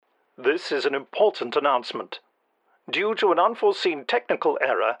This is an important announcement. Due to an unforeseen technical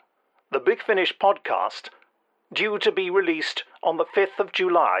error, the Big Finish podcast, due to be released on the 5th of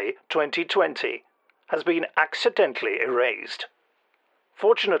July 2020, has been accidentally erased.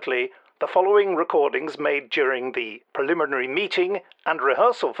 Fortunately, the following recordings made during the preliminary meeting and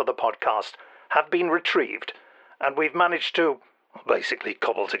rehearsal for the podcast have been retrieved, and we've managed to basically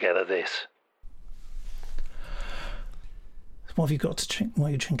cobble together this. What have you got to drink? What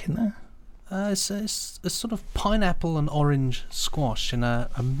are you drinking there? It's a sort of pineapple and orange squash in a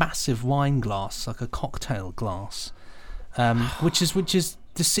massive wine glass, like a cocktail glass, which is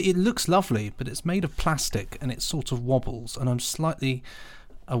it looks lovely, but it's made of plastic and it sort of wobbles, and I'm slightly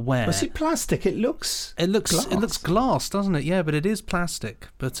aware. Was it plastic? It looks glass, doesn't it? Yeah, but it is plastic.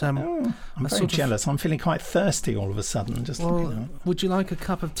 But I'm very jealous. I'm feeling quite thirsty all of a sudden. Would you like a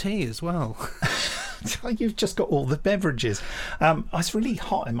cup of tea as well? You've just got all the beverages. It's really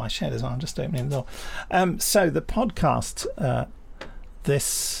hot in my shed as well. I'm just opening the door. So the podcast,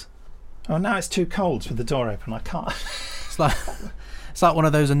 now it's too cold with the door open. I can't. It's like one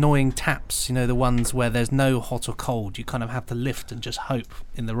of those annoying taps, you know, the ones where there's no hot or cold. You kind of have to lift and just hope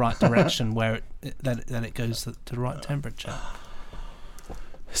in the right direction where it goes to the right temperature.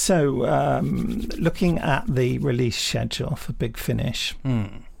 So, looking at the release schedule for Big Finish.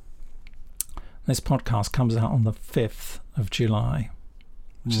 This podcast comes out on the 5th of July,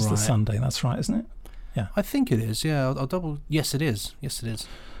 which is the Sunday. That's right, isn't it? Yeah. I think it is, yeah. I'll double... Yes, it is. Yes, it is.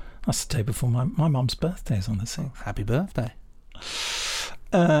 That's the day before my mum's birthday is on the 6th. Happy birthday.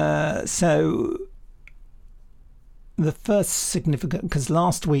 So, the first significant... Because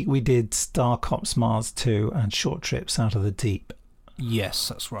last week we did Star Cops Mars 2 and Short Trips Out of the Deep. Yes,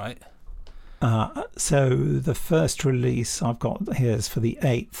 that's right. So, the first release I've got here is for the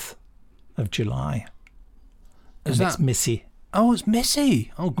 8th of July. It's Missy. Oh, it's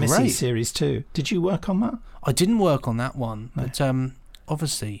Missy. Oh, great. Missy Series 2. Did you work on that? I didn't work on that one, no. But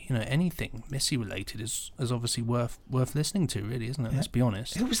obviously, you know, anything Missy related is obviously worth listening to, really, isn't it? Yeah. Let's be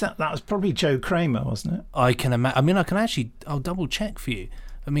honest. Who was that? That was probably Joe Kramer, wasn't it? I can imagine. I'll double check for you.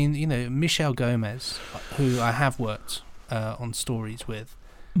 I mean, you know, Michelle Gomez, who I have worked on stories with,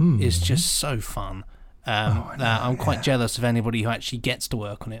 is just so fun. I'm quite jealous of anybody who actually gets to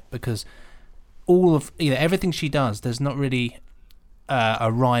work on it, because everything she does, there's not really a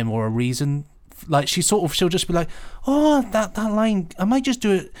rhyme or a reason. Like she'll just be like, oh, that line, I might just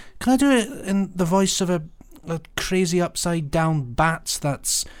do it. Can I do it in the voice of a crazy upside down bat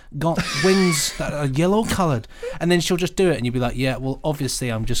that's got wings that are yellow coloured? And then she'll just do it, and you'll be like, yeah, well, obviously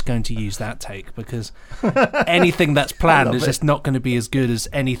I'm just going to use that take, because anything that's planned is just not going to be as good as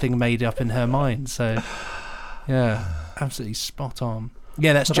anything made up in her mind. So yeah, absolutely spot on.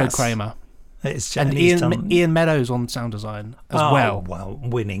 Yeah, that's Joe Kramer. It's and Ian Meadows on sound design as well. Well,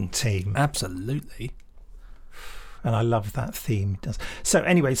 winning team. Absolutely. And I love that theme. So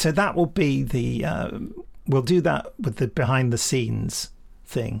anyway, so that will be the... we'll do that with the behind the scenes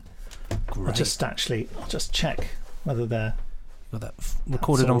thing. Great. I'll just check whether they're... Well, that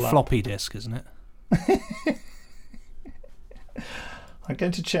recorded on floppy disk, isn't it? I'm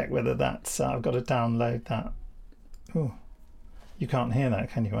going to check whether that's... I've got to download that. Oh, you can't hear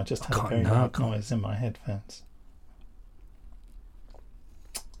that, can you? I just had a very loud noise in my headphones.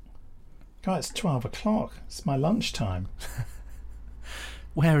 God, it's 12 o'clock. It's my lunchtime.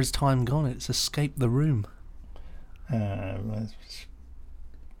 Where has time gone? It's escaped the room.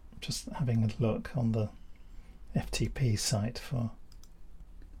 Just having a look on the FTP site for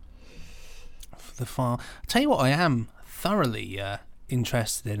the file. I'll tell you what I am thoroughly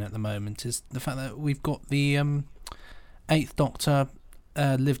interested in at the moment is the fact that we've got the 8th Doctor,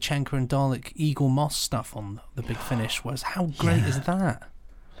 Liv Chenka and Dalek Eagle Moss stuff on the Big Finish. How great is that?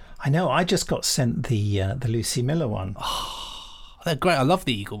 I know. I just got sent the Lucy Miller one. They're great. I love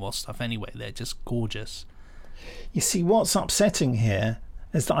the Eagle Moss stuff anyway. They're just gorgeous. You see, what's upsetting here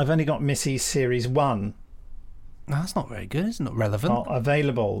is that I've only got Missy Series 1. No, that's not very good. It's not relevant.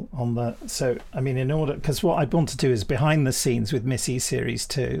 Available on the... So, I mean, in order... Because what I want to do is behind the scenes with Missy Series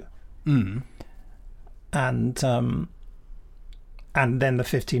 2. And then the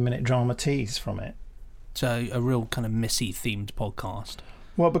 15-minute drama tease from it. So, a real kind of Missy-themed podcast.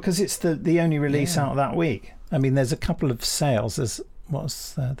 Well, because it's the only release out that week. I mean, there's a couple of sales. There's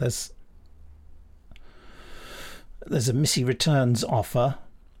a Missy Returns offer.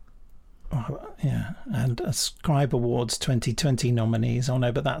 And a Scribe Awards 2020 nominees. Oh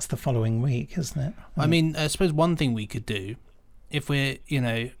no, but that's the following week, isn't it? I mean, I suppose one thing we could do, if we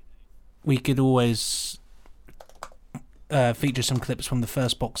could always feature some clips from the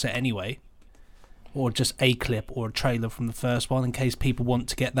first box set anyway. or just a clip or a trailer from the first one, in case people want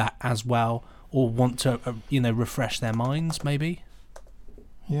to get that as well, or want to, refresh their minds, maybe?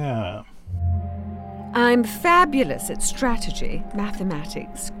 Yeah. I'm fabulous at strategy,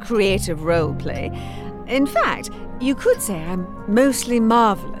 mathematics, creative role play. In fact, you could say I'm mostly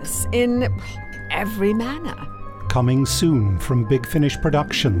marvellous in every manner. Coming soon from Big Finish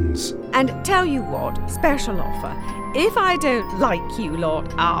Productions. And tell you what, special offer. If I don't like you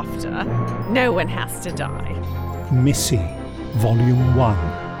lot after, no one has to die. Missy, Volume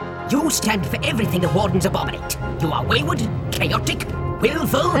 1. You stand for everything the Wardens abominate. You are wayward, chaotic,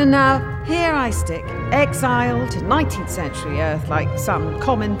 willful. And now, here I stick, exiled to 19th century Earth like some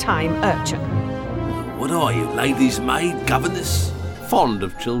common time urchin. What are you, lady's maid, governess? Fond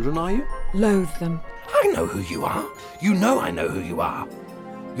of children, are you? Loathe them. I know who you are. You know I know who you are.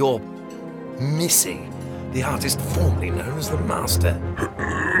 You're Missy, the artist formerly known as the Master.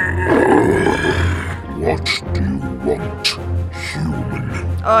 What do you want,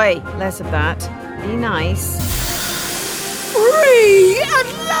 human? Oi, less of that. Be nice. Free at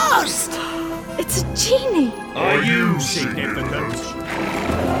last! It's a genie. Are you significant?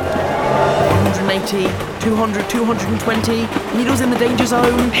 180, 200, 220, needles in the danger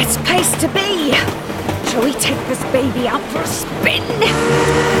zone. It's place to be. Shall we take this baby out for a spin?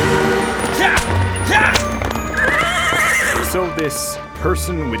 So this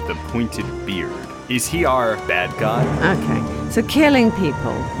person with the pointed beard, is he our bad guy? Okay, so killing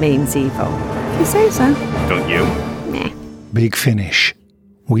people means evil. If you say so. Don't you? Nah. Big Finish.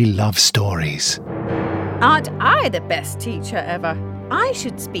 We love stories. Aren't I the best teacher ever? I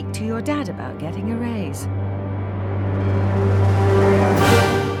should speak to your dad about getting a raise.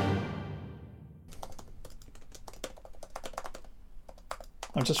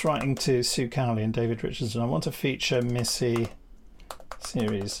 I'm just writing to Sue Cowley and David Richardson. I want to feature Missy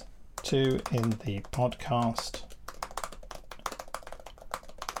Series 2 in the podcast.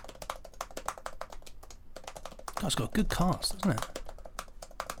 God, it's got a good cast, hasn't it?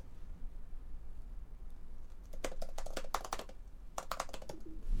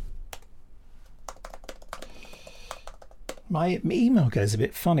 My email goes a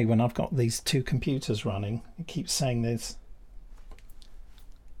bit funny when I've got these two computers running. It keeps saying there's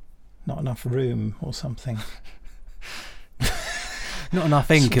not enough room or something. Not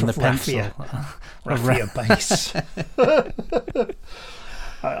enough ink in the raffia, pencil. Raffia base.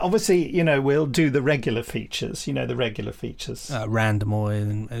 Obviously, we'll do the regular features. The regular features. Randomoid,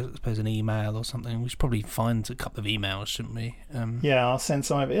 and I suppose an email or something. We should probably find a couple of emails, shouldn't we? Yeah, I'll send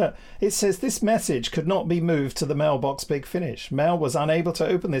some over. Yeah. It says this message could not be moved to the mailbox Big Finish. Mail was unable to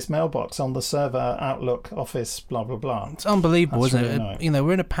open this mailbox on the server, Outlook, Office, blah, blah, blah. It's unbelievable, That's isn't really it? nice.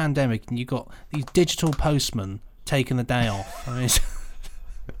 We're in a pandemic and you've got these digital postmen taking the day off. I mean, it's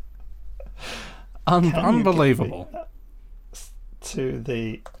unbelievable. To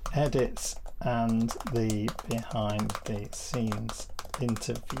the edits and the behind the scenes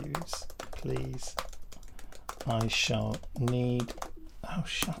interviews, please. I shall need. Oh,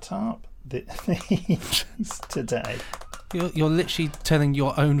 shut up! These today. You're literally telling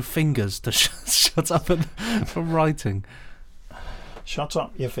your own fingers to shut up from writing. Shut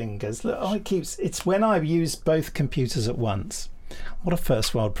up your fingers. Look, it's when I use both computers at once. What a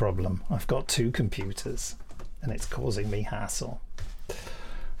first world problem. I've got two computers and it's causing me hassle.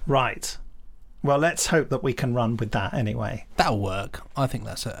 Right. Well, let's hope that we can run with that anyway. That'll work. I think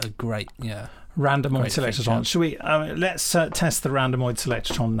that's a great, Randomoid great selectron. feature. Should we? Let's test the randomoid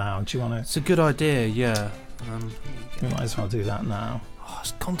selectron now. Do you want to? It's a good idea, yeah. We might as well do that now. Oh,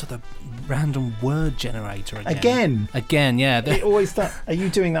 it's gone to the random word generator Again? Again, yeah. It always that. Are you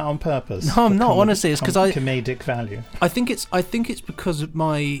doing that on purpose? No, I'm not. Honestly, it's because comedic value. I think it's because of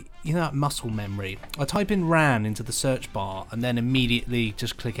my that muscle memory. I type in "ran" into the search bar and then immediately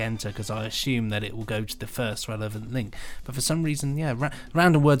just click enter because I assume that it will go to the first relevant link. But for some reason,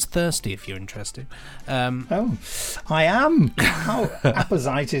 random words thirsty. If you're interested. Oh, I am. How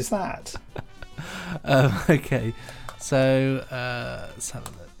apposite is that? Okay. So let's have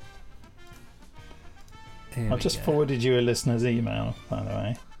a look. I've just forwarded you a listener's email, by the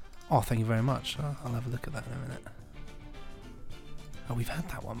way. Oh, thank you very much. I'll have a look at that in a minute. Oh, we've had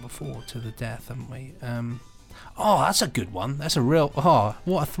that one before, to the death, haven't we? Oh, that's a good one. That's a real. Oh,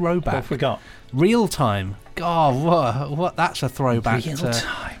 what a throwback! What have we got? Real time. God, what? That's a throwback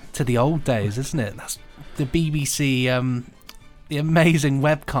to the old days, isn't it? That's the BBC, the amazing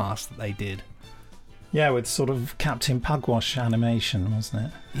webcast that they did. Yeah, with sort of Captain Pugwash animation, wasn't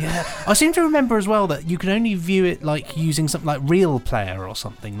it? Yeah, I seem to remember as well that you could only view it like using something like Real Player or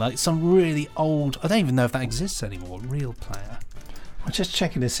something, like some really old. I don't even know if that exists anymore. Real Player. I'm just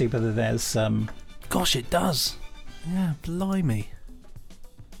checking to see whether there's Gosh, it does. Yeah, blimey.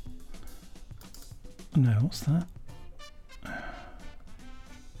 No, what's that?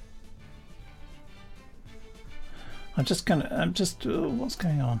 What's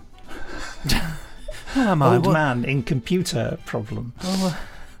going on? Who am I? Old man in computer problem. Oh,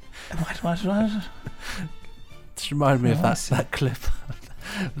 What? This reminded me of that clip.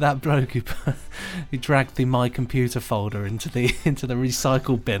 That bloke who dragged the My Computer folder into the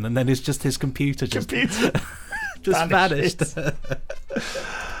recycle bin, and then it's just his computer just vanished.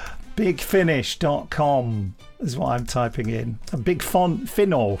 Bigfinish.com is what I'm typing in. A big font,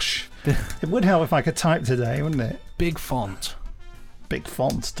 Finosh. It would help if I could type today, wouldn't it? Big font.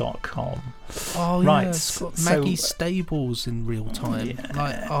 Bigfont.com. Oh, right. Yeah, it's got Maggie Stables in real time.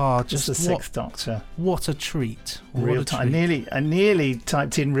 Yeah. Just the Sixth Doctor. What a treat. Real time. I nearly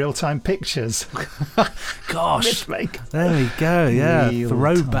typed in real-time pictures. Gosh. There we go, yeah.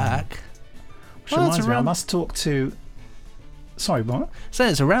 Throwback. Which reminds me, I must talk to... Sorry, what? So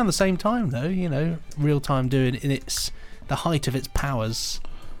it's around the same time, though, real time doing in the height of its powers.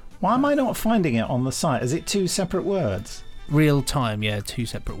 Why am I not finding it on the site? Is it two separate words? Real time, yeah, two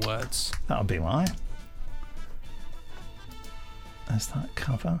separate words. That'll be why. There's that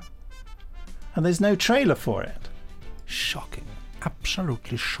cover. And there's no trailer for it. Shocking.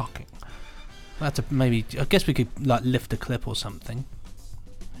 Absolutely shocking. I guess we could lift a clip or something.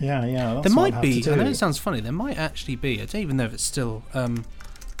 Yeah, that's there what might be. I know it sounds funny. There might actually be. I don't even know if it's still.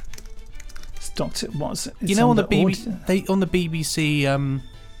 It's Doctor. What's it? On the BBC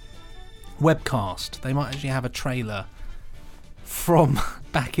webcast, they might actually have a trailer from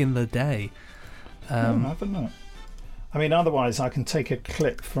back in the day. I don't know. I mean, otherwise, I can take a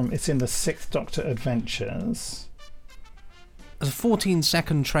clip from. It's in the Sixth Doctor Adventures. There's a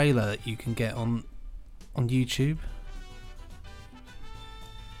 14-second trailer that you can get on YouTube.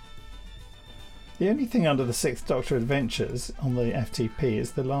 The only thing under the Sixth Doctor Adventures on the FTP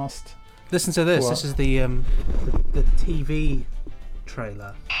is the last... Listen to this. What? This is the TV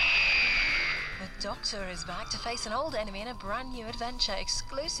trailer. The Doctor is back to face an old enemy in a brand new adventure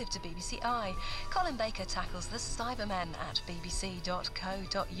exclusive to BBC I. Colin Baker tackles the Cybermen at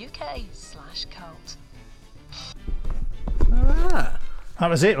bbc.co.uk/cult. That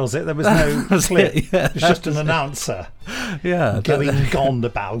was it, was it? There was no clip. It was just an announcer going on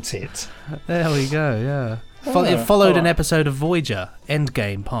about it. There we go, yeah. It followed an episode of Voyager,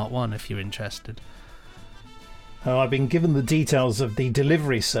 Endgame Part 1, if you're interested. Oh, I've been given the details of the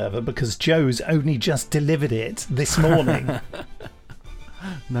delivery server because Joe's only just delivered it this morning.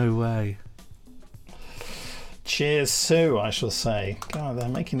 No way. Cheers, Sue, I shall say. God, they're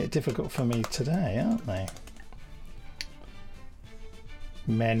making it difficult for me today, aren't they?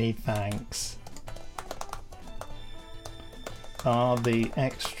 Many thanks. Are the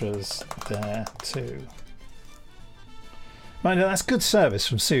extras there too? Right, that's good service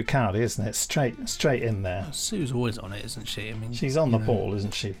from Sue Cowley, isn't it? Straight in there. Sue's always on it, isn't she? I mean, she's on the ball,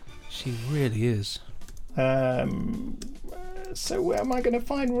 isn't she? She really is. So where am I going to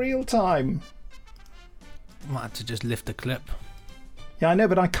find real time? Might have to just lift a clip. Yeah, I know,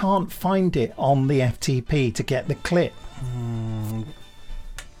 but I can't find it on the FTP to get the clip.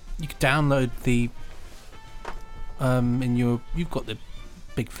 You could download the you've got the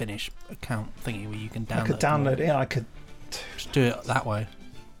Big Finish account thingy where you can download. I could download it. I could just do it that way.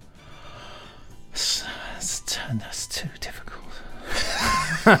 That's too difficult.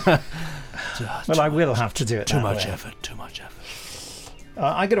 Well, I will have to do it. Too that much way. effort. Too much effort.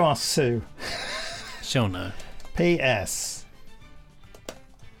 I'm going to ask Sue. She'll know. P.S.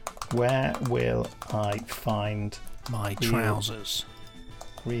 Where will I find my trousers?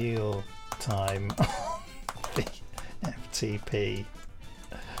 Real time on the FTP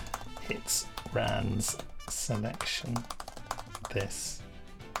hits Rand's selection this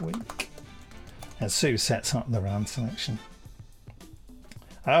week. And Sue sets up the Rand selection.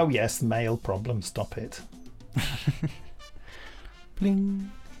 Oh yes, mail problem, stop it.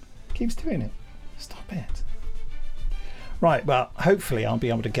 Bling. Keeps doing it. Stop it. Right, well, hopefully I'll be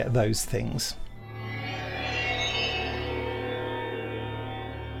able to get those things.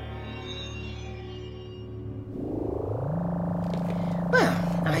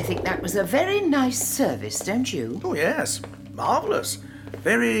 I think that was a very nice service, don't you? Oh, yes. Marvellous.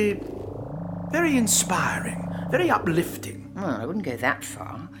 Very, very inspiring. Very uplifting. Well, I wouldn't go that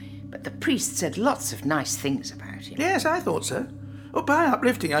far, but the priest said lots of nice things about him. Yes, I thought so. Oh, by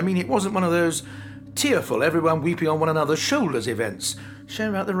uplifting, I mean it wasn't one of those tearful, everyone weeping on one another's shoulders events. Shame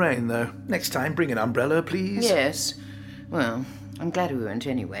about the rain, though. Next time, bring an umbrella, please. Yes. Well, I'm glad we went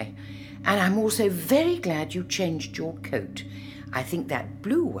anyway. And I'm also very glad you changed your coat. I think that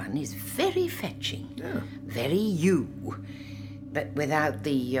blue one is very fetching. Yeah. Very you. But without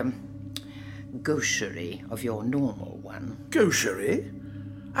the gaucherie of your normal one. Gaucherie?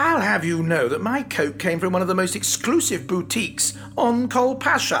 I'll have you know that my coat came from one of the most exclusive boutiques on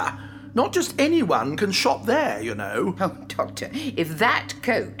Kolpasha. Not just anyone can shop there, you know. Oh, Doctor, if that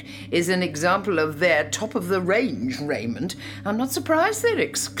coat is an example of their top-of-the-range raiment, I'm not surprised they're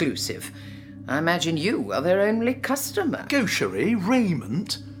exclusive. I imagine you are their only customer. Gaucherie?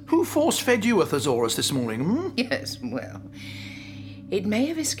 Raiment? Who force-fed you a thesaurus this morning, hmm? Yes, well, it may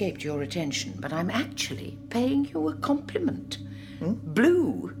have escaped your attention, but I'm actually paying you a compliment.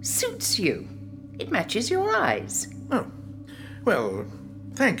 Blue suits you. It matches your eyes. Oh, well,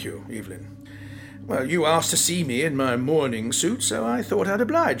 thank you, Evelyn. Well, you asked to see me in my mourning suit, so I thought I'd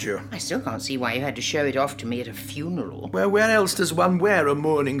oblige you. I still can't see why you had to show it off to me at a funeral. Well, where else does one wear a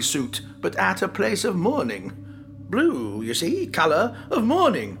mourning suit but at a place of mourning? Blue, you see, colour of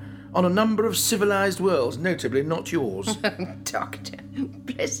mourning, on a number of civilised worlds, notably not yours. Doctor,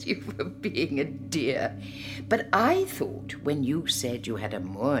 bless you for being a dear. But I thought when you said you had a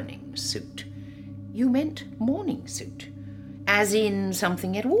mourning suit, you meant morning suit. As in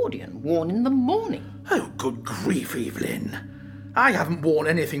something Edwardian, worn in the morning. Oh, good grief, Evelyn. I haven't worn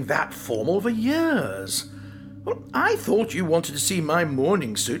anything that formal for years. Well, I thought you wanted to see my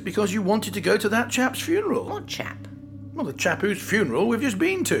mourning suit because you wanted to go to that chap's funeral. What chap? Well, the chap whose funeral we've just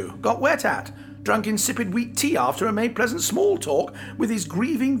been to, got wet at, drunk insipid wheat tea after and made pleasant small talk with his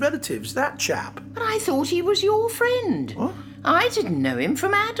grieving relatives, that chap. But I thought he was your friend. What? I didn't know him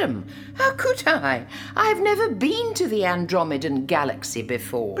from Adam. How could I? I've never been to the Andromedan galaxy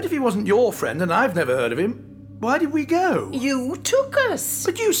before. But if he wasn't your friend and I've never heard of him, why did we go? You took us.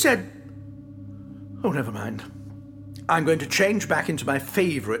 But you said... Oh, never mind. I'm going to change back into my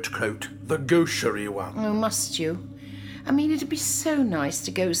favourite coat, the gaucherie one. Oh, must you? I mean, it'd be so nice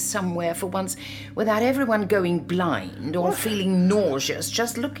to go somewhere for once without everyone going blind or feeling nauseous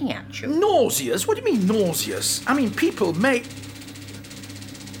just looking at you. Nauseous? What do you mean nauseous? I mean, people may...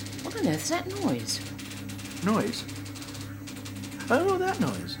 What on earth's that noise? Noise? Oh, that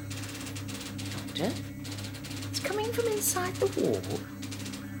noise. Doctor, it's coming from inside the wall.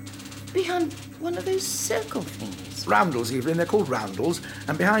 Behind one of those circle thingies. Roundels, Evelyn, they're called roundels,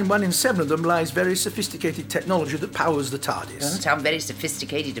 and behind 1 in 7 of them lies very sophisticated technology that powers the TARDIS. Doesn't sound very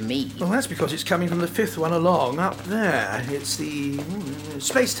sophisticated to me. Well, that's because it's coming from the 5th one along, up there. It's the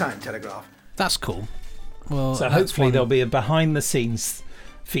space-time telegraph. That's cool. Well, so hopefully there'll be a behind-the-scenes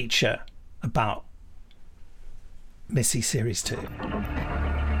feature about Missy Series 2.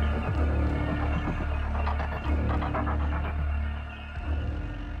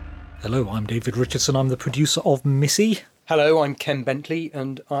 Hello, I'm David Richardson. I'm the producer of Missy. Hello, I'm Ken Bentley,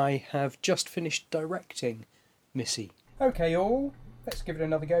 and I have just finished directing Missy. OK, all. Let's give it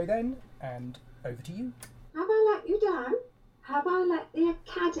another go then, and over to you. Have I let you down? Have I let the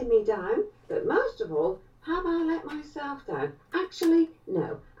Academy down? But most of all, have I let myself down? Actually,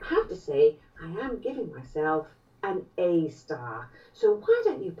 no. I have to say, I am giving myself an A star. So why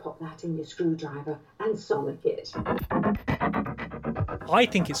don't you pop that in your screwdriver and sonic it? I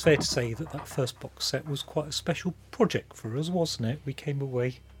think it's fair to say that first box set was quite a special project for us, wasn't it? We came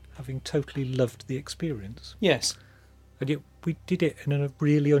away having totally loved the experience. Yes. And yet we did it in a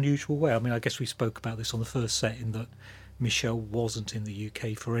really unusual way. I mean, I guess we spoke about this on the first set in that Michelle wasn't in the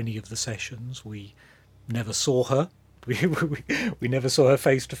UK for any of the sessions. We never saw her. We never saw her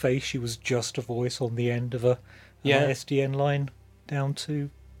face to face. She was just a voice on the end of an SDN line down to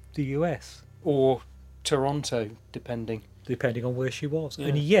the US. Or Toronto, depending on where she was. Yeah.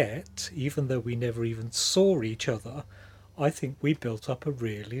 And yet, even though we never even saw each other, I think we built up a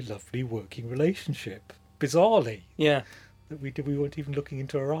really lovely working relationship. Bizarrely. Yeah. That we weren't even looking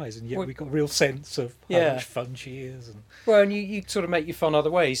into her eyes, and yet we got a real sense of how much fun she is. And well, and you sort of make your fun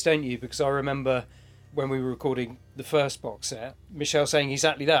other ways, don't you? Because I remember when we were recording the first box set, Michelle saying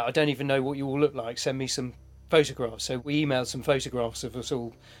exactly that. I don't even know what you all look like. Send me some photographs. So we emailed some photographs of us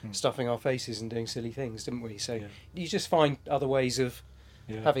all stuffing our faces and doing silly things, didn't we? So you just find other ways of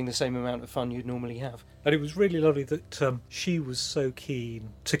having the same amount of fun you'd normally have. And it was really lovely that she was so keen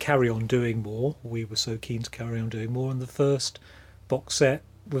to carry on doing more. We were so keen to carry on doing more, and the first box set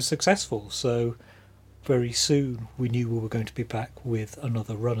was successful. So very soon we knew we were going to be back with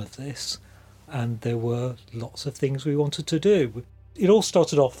another run of this, and there were lots of things we wanted to do. It all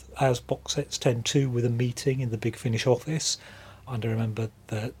started off, as box sets tend to, with a meeting in the Big Finish office. And I remember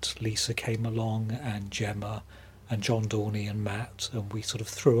that Lisa came along, and Gemma, and John Dorney and Matt, and we sort of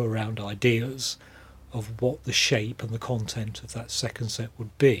threw around ideas of what the shape and the content of that second set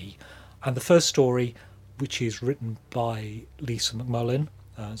would be. And the first story which is written by Lisa McMullen.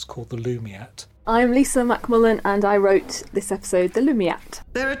 It's called The Lumiat. I'm Lisa McMullen and I wrote this episode, The Lumiat.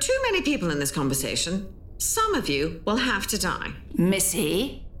 There are too many people in this conversation. Some of you will have to die.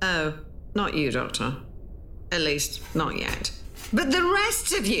 Missy? Oh, not you, Doctor. At least, not yet. But the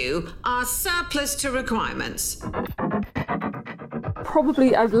rest of you are surplus to requirements.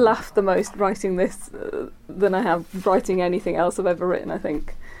 Probably I've laughed the most writing this than I have writing anything else I've ever written, I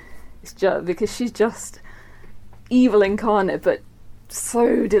think. It's just because she's just evil incarnate, but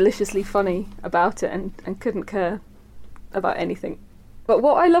so deliciously funny about it and couldn't care about anything. But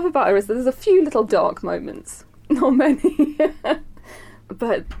what I love about her is that there's a few little dark moments. Not many.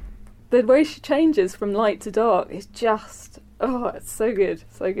 But the way she changes from light to dark is just, it's so good,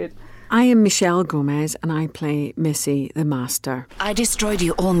 so good. I am Michelle Gomez and I play Missy the Master. I destroyed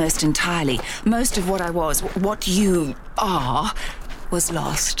you almost entirely. Most of what I was, what you are, was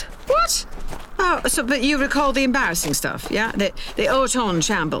lost. What? Oh, but you recall the embarrassing stuff, yeah? The Auton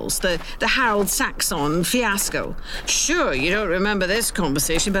shambles, the Harold Saxon fiasco. Sure, you don't remember this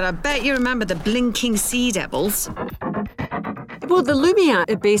conversation, but I bet you remember the blinking sea devils. Well, the Lumiat,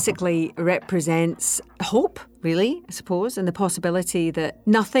 it basically represents hope, really, I suppose, and the possibility that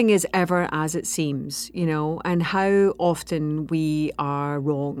nothing is ever as it seems, and how often we are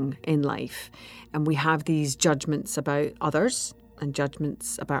wrong in life. And we have these judgments about others and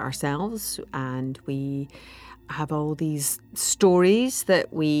judgments about ourselves, and we have all these stories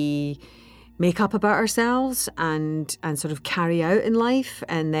that we make up about ourselves and sort of carry out in life,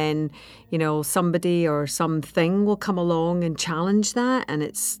 and then somebody or something will come along and challenge that,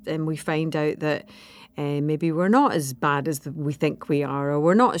 and we find out that maybe we're not as bad as we think we are, or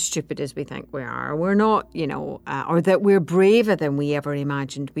we're not as stupid as we think we are, or we're not, or that we're braver than we ever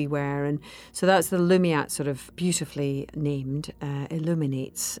imagined we were. And so that's the Lumiat, sort of beautifully named,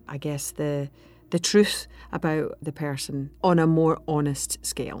 illuminates, I guess, the truth about the person on a more honest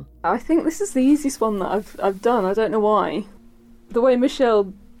scale. I think this is the easiest one that I've done. I don't know why. The way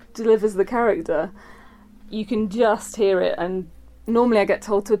Michelle delivers the character, you can just hear it, and normally I get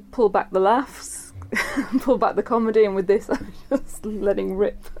told to pull back the laughs, pull back the comedy, and with this I'm just letting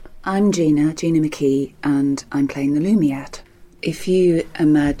rip. I'm Gina McKee, and I'm playing the Lumiat. If you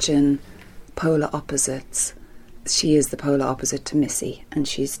imagine polar opposites, she is the polar opposite to Missy, and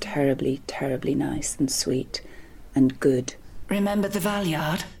she's terribly, terribly nice and sweet and good. Remember the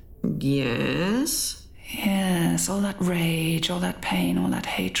Valeyard? Yes? Yes, all that rage, all that pain, all that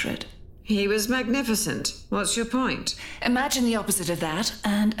hatred. He was magnificent. What's your point? Imagine the opposite of that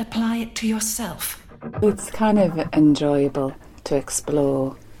and apply it to yourself. It's kind of enjoyable to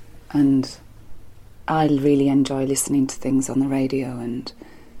explore, and I really enjoy listening to things on the radio, and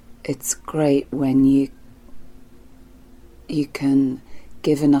it's great when you can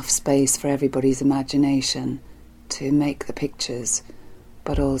give enough space for everybody's imagination to make the pictures,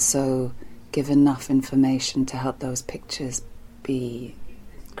 but also give enough information to help those pictures be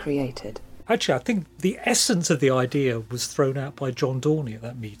created. Actually, I think the essence of the idea was thrown out by John Dorney at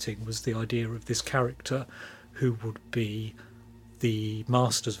that meeting, was the idea of this character who would be the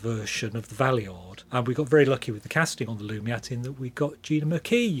Master's version of the Valeyard. And we got very lucky with the casting on the Lumiat in that we got Gina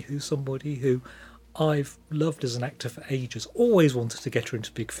McKee, who's somebody who I've loved as an actor for ages, always wanted to get her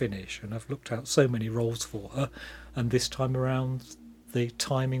into Big Finish, and I've looked out so many roles for her, and this time around the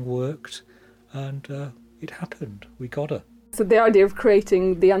timing worked, and it happened. We got her. So the idea of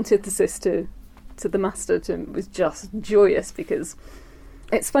creating the antithesis to the Master was just joyous, because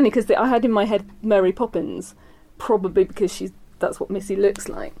it's funny, because I had in my head Mary Poppins, probably because that's what Missy looks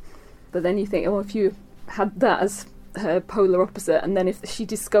like, but then you think, if you had that as her polar opposite, and then if she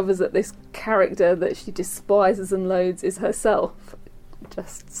discovers that this character that she despises and loathes is herself,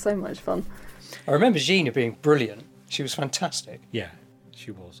 just so much fun. I remember Gina being brilliant. She was fantastic. Yeah,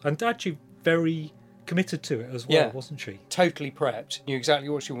 she was, and actually very committed to it as well, wasn't she? Totally prepped, knew exactly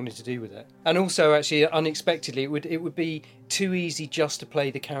what she wanted to do with it, and also actually unexpectedly it would be too easy just to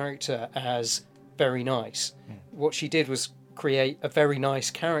play the character as very nice. What she did was create a very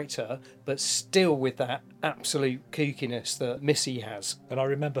nice character, but still with that absolute kookiness that Missy has. And I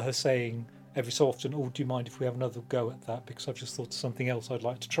remember her saying every so often, do you mind if we have another go at that, because I've just thought of something else I'd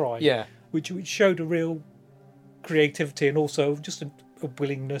like to try. Yeah. Which showed a real creativity and also just a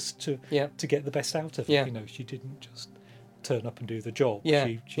willingness to get the best out of it. She didn't just turn up and do the job.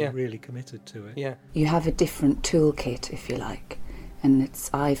 She really committed to it. Yeah. You have a different toolkit, if you like, and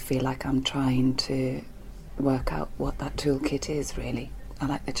I feel like I'm trying to work out what that toolkit is, really. I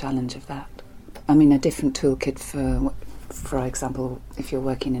like the challenge of that. I mean, a different toolkit for example, if you're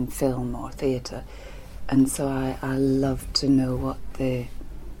working in film or theatre, and so I love to know what the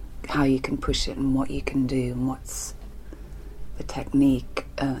how you can push it and what you can do and what's the technique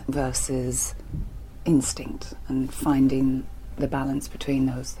versus instinct, and finding the balance between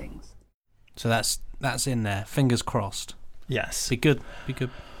those things. So that's in there. Fingers crossed. Yes. Be good.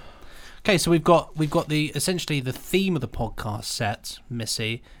 Okay, so we've got the essentially the theme of the podcast set,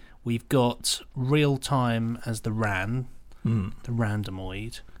 Missy. We've got real time as the the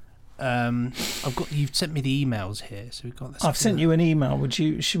randomoid. You've sent me the emails here, so we've got this. I've sent you an email.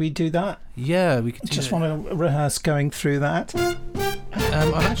 Should we do that? Yeah, we could. Just want to rehearse going through that. Why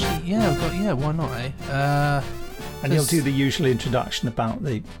not? And you'll do the usual introduction about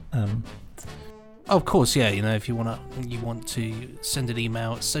the. Of course, yeah. If you want to send an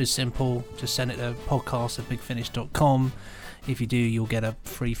email, it's so simple. Just send it to podcast@bigfinish.com. If you do, you'll get a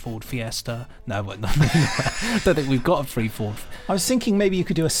free Ford Fiesta. No, I don't think we've got a free Ford. I was thinking maybe you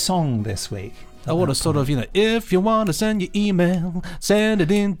could do a song this week. I want to sort of, if you want to send your email, send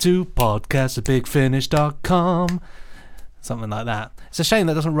it into podcast@bigfinish.com. Something like that. It's a shame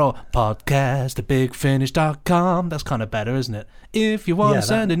that doesn't roll. Podcast@bigfinish.com. That's kind of better, isn't it? If you want to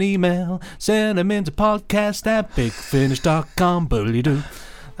send an email, send them into podcast@bigfinish.com. Boodly-doo.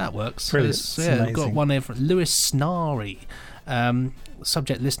 That works. Brilliant. We've got one here from Lewis Snarry.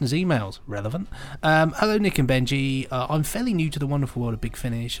 Subject listeners' emails. Relevant. Hello, Nick and Benji. I'm fairly new to the wonderful world of Big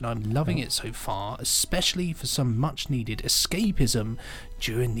Finish, and I'm loving it so far, especially for some much-needed escapism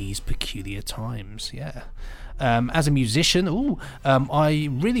during these peculiar times. Yeah. As a musician, I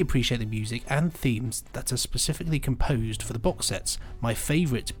really appreciate the music and themes that are specifically composed for the box sets. My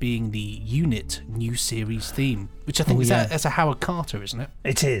favourite being the Unit new series theme, which I think that's a Howard Carter, isn't it?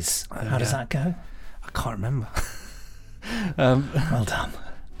 It is. How does that go? I can't remember. Well done.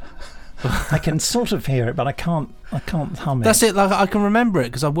 I can sort of hear it, but I can't hum it. That's it. Like I can remember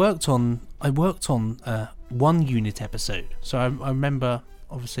it because I worked on one Unit episode, so I remember.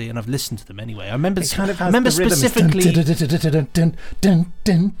 Obviously, and I've listened to them anyway. I remember specifically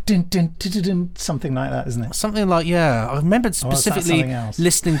something like that, isn't it? Something like I remembered specifically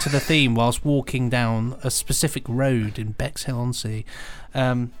listening to the theme whilst walking down a specific road in Bexhill-on-Sea.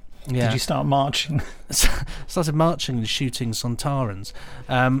 Did you start marching? Started marching and shooting Sontarans.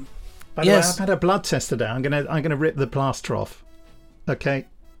 By the way, I've had a blood test today. I'm gonna rip the plaster off. Okay,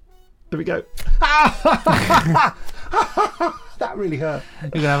 there we go. That really hurt. You're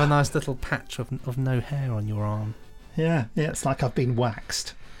going to have a nice little patch of no hair on your arm. Yeah, it's like I've been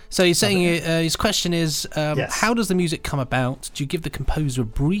waxed. So he's saying his question is, how does the music come about? Do you give the composer a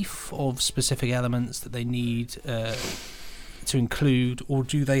brief of specific elements that they need to include, or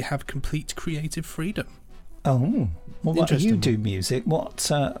do they have complete creative freedom? Oh, well, what you do music? What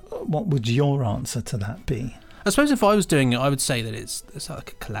would your answer to that be? I suppose if I was doing it, I would say that it's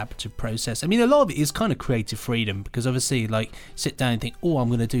like a collaborative process. I mean, a lot of it is kind of creative freedom because obviously, like, sit down and think, oh, I'm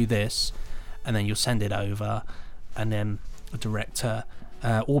going to do this, and then you'll send it over, and then a director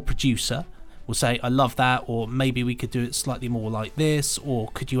or producer will say, I love that, or maybe we could do it slightly more like this, or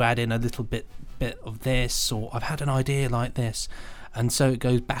could you add in a little bit of this, or I've had an idea like this. And so it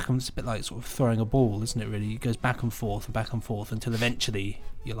goes back, and it's a bit like sort of throwing a ball, isn't it, really? It goes back and forth until eventually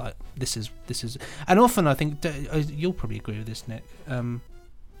you're like, this is. And often I think, you'll probably agree with this, Nick.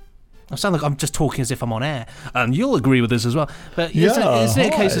 I sound like I'm just talking as if I'm on air, and you'll agree with this as well. But isn't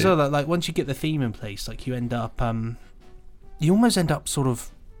it a case as well that, like, once you get the theme in place, like, you end up, you almost end up sort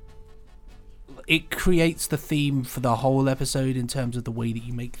of, it creates the theme for the whole episode in terms of the way that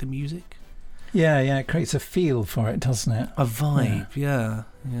you make the music. Yeah, it creates a feel for it, doesn't it? A vibe, yeah.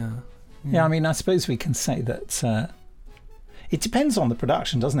 I mean, I suppose we can say that it depends on the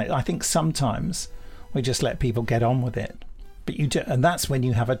production, doesn't it? I think sometimes we just let people get on with it, but and that's when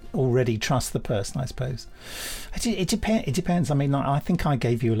you have already trust the person, I suppose. It depends. I mean, I think I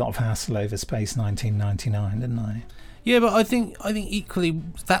gave you a lot of hassle over Space 1999, didn't I? Yeah, but I think equally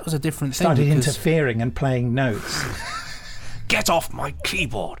that was a different thing. Started interfering and playing notes. Get off my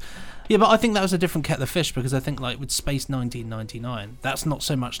keyboard. Yeah, but I think that was a different kettle of fish because I think, like, with Space 1999, that's not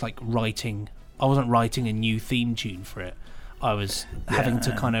so much like writing. I wasn't writing a new theme tune for it. I was having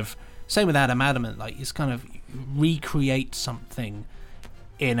to kind of, same with Adam Adamant, like, it's kind of recreate something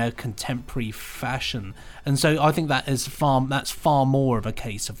in a contemporary fashion. And so I think that's far more of a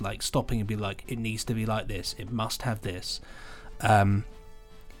case of, like, stopping and be like, it needs to be like this, it must have this,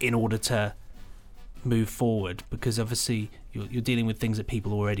 in order to move forward, because obviously you're dealing with things that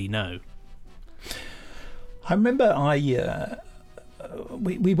people already know. I remember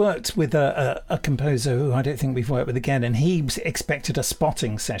we worked with a composer who I don't think we've worked with again, and he expected a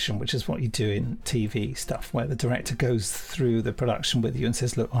spotting session, which is what you do in TV stuff, where the director goes through the production with you and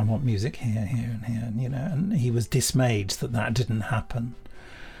says, look, I want music here, here and here, and, you know, and he was dismayed that didn't happen.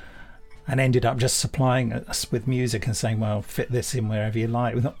 and ended up just supplying us with music and saying, well, fit this in wherever you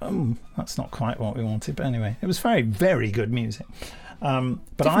like. We thought, that's not quite what we wanted. But anyway, it was very, very good music. But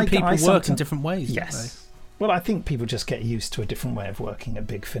different people work in different ways. Yes. Don't they? Well, I think people just get used to a different way of working at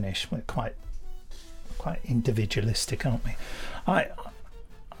Big Finish. We're quite individualistic, aren't we?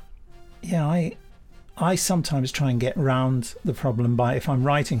 I sometimes try and get round the problem by, if I'm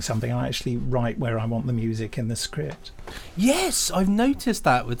writing something, I actually write where I want the music in the script. Yes, I've noticed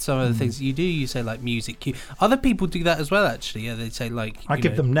that with some of the things you do. You say like music cue. Other people do that as well, actually. Yeah, they say like I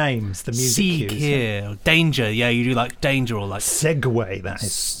give them names, the music seek cues. here, or danger. Yeah, you do like danger or like segue. That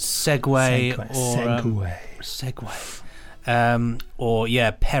is segue or segue. Or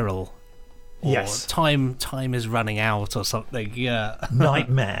yeah, peril. Or yes, time is running out or something. Yeah,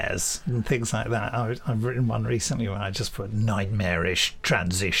 nightmares and things like that. I've written one recently where I just put nightmarish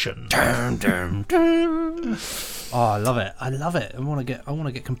transition. Dun, dun, dun. Oh, I love it. I want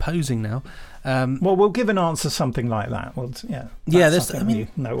to get composing now. Well, we'll give an answer something like that. Well, yeah. You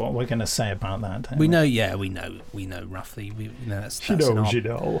know what we're going to say about that. We know. Yeah, we know roughly. She knows, you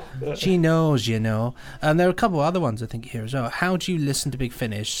know. She knows, you know. And there are a couple of other ones I think here as well. How do you listen to Big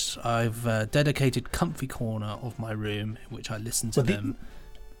Finish? I've dedicated comfy corner of my room, in which I listen to them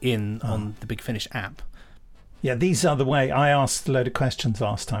on the Big Finish app. Yeah, these are the way. I asked a load of questions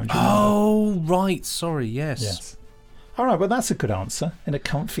last time. Right. Sorry. Yes. All right, well, that's a good answer. In a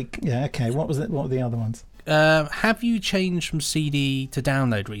comfy... Yeah, okay. What was it? What were the other ones? Have you changed from CD to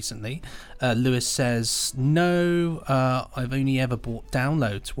download recently? Lewis says, no, I've only ever bought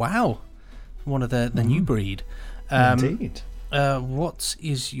downloads. Wow. One of the new breed. Indeed. What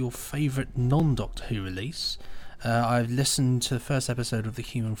is your favourite non-Doctor Who release? I've listened to the first episode of The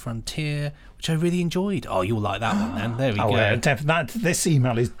Human Frontier, which I really enjoyed. Oh, you'll like that one then. There we go. Yeah, this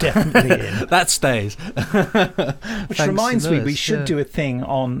email is definitely in. That stays. Which reminds me, we should do a thing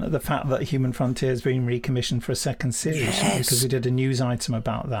on the fact that Human Frontier has been recommissioned for a second series. Yes. Because we did a news item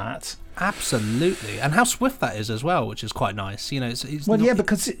about that. Absolutely. And how swift that is as well, which is quite nice. You know, it's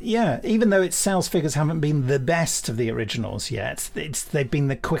because even though its sales figures haven't been the best of the originals yet, they've been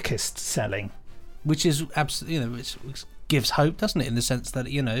the quickest selling. Which is absolutely, which gives hope, doesn't it? In the sense that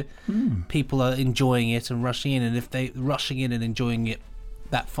people are enjoying it and rushing in, and if they're rushing in and enjoying it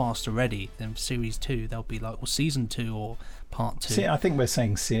that fast already, then series 2 they'll be like, or season 2 or part 2. See, I think we're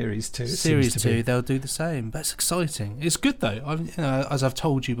saying series 2. Series 2, they'll do the same. But it's exciting. It's good though. As I've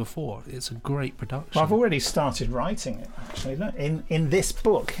told you before, it's a great production. Well, I've already started writing it. Actually, look, in this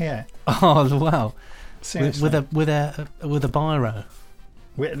book here. Oh wow! Seriously. With a biro.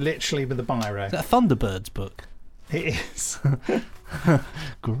 Literally with a biro. Is that a Thunderbirds book? It is.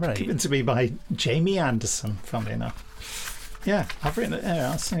 Great. Given to me by Jamie Anderson, funnily enough. Yeah, I've written it there.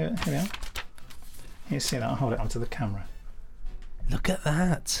 I'll see it. Here we are. You see that? I'll hold it onto the camera. Look at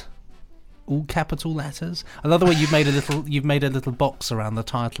that. All capital letters. I love the way you've made a little box around the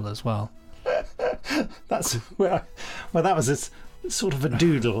title as well. That's that was sort of a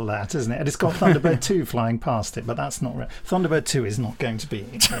doodle, that, isn't it? And it's got Thunderbird 2 flying past it, but that's not right. Thunderbird 2 is not going to be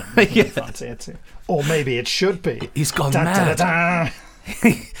in Frontier 2. Or maybe it should be. He's gone mad.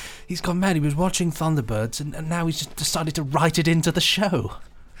 He's gone mad. He was watching Thunderbirds and now he's just decided to write it into the show.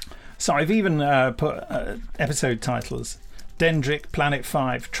 So I've even put episode titles. Dendrick, Planet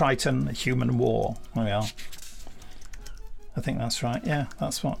 5, Triton, Human War. There we are. I think that's right. Yeah,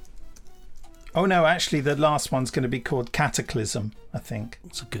 that's what... Oh no, actually the last one's going to be called Cataclysm, I think.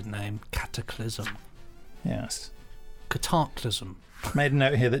 It's a good name, Cataclysm. Yes. Cataclysm. Made a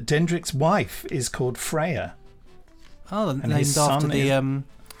note here that Dendrick's wife is called Freya. Oh, named after the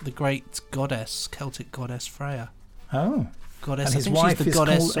great goddess, Celtic goddess Freya. Oh. Goddess. And his wife is called...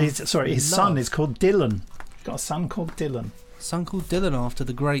 his son is called Dylan. He's got a son called Dylan. Son called Dylan after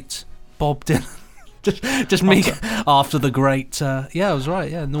the great Bob Dylan. Just me after the great I was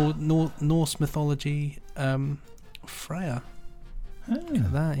right, Norse mythology, Freya. Look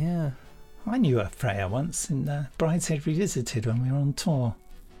at that. Yeah, I knew a Freya once in Brideshead Revisited when we were on tour.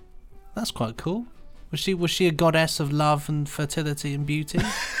 That's quite cool. Was she a goddess of love and fertility and beauty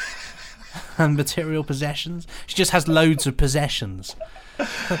and material possessions? She just has loads of possessions.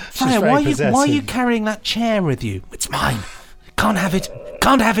 Freya, why are you carrying that chair with you? It's mine. Can't have it.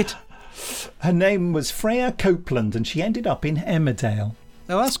 Her name was Freya Copeland, and she ended up in Emmerdale.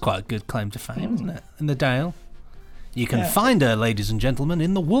 Oh, that's quite a good claim to fame, isn't it? In the Dale. You can find her, ladies and gentlemen,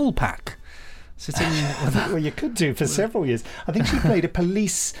 in the wool pack. Sitting well, you could do for several years. I think she played a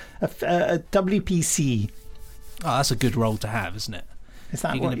WPC. Oh, that's a good role to have, isn't it? Is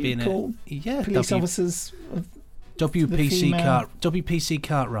that what you call police officers? WPC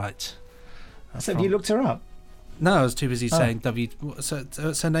Cartwright. So have you looked her up? No, I was too busy saying what's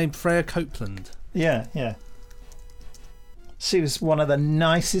her name? Freya Copeland. Yeah, yeah. She was one of the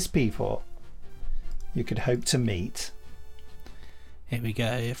nicest people you could hope to meet. Here we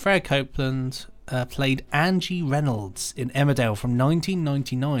go. Freya Copeland played Angie Reynolds in Emmerdale from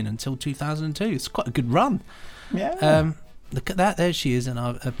 1999 until 2002. It's quite a good run. Yeah. Look at that. There she is in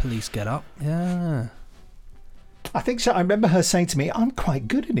her police get-up. Yeah. I think I remember her saying to me, I'm quite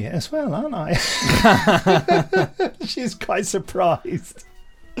good in it as well, aren't I? She's quite surprised.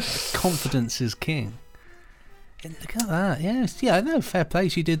 Confidence is king. Look at that. Yes. Yeah, I know. Fair play.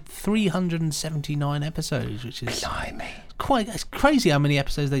 She did 379 episodes, which is it's crazy how many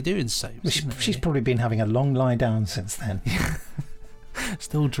episodes they do in soaps. She's probably been having a long lie down since then.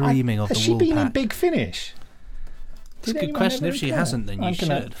 Still dreaming of the Has she wool been pack. in Big Finish? It's a good question. If she hasn't, then you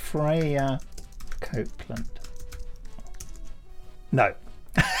should. Freya Copeland. No.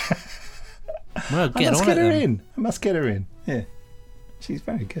 Well, I must get her in. Yeah. She's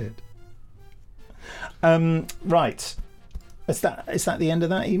very good. Right. Is that the end of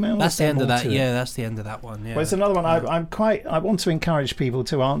that email? That's the end of that. Yeah, that's the end of that one. Yeah. Well, there's another one. I want to encourage people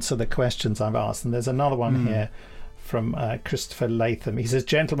to answer the questions I've asked, and there's another one here from Christopher Latham. He says,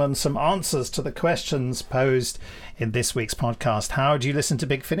 "Gentlemen, some answers to the questions posed in this week's podcast. How do you listen to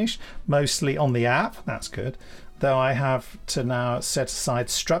Big Finish? Mostly on the app. That's good. Though I have to now set aside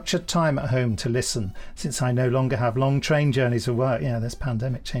structured time at home to listen, since I no longer have long train journeys for work." Yeah, this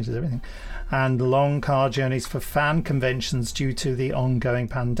pandemic changes everything. "And long car journeys for fan conventions due to the ongoing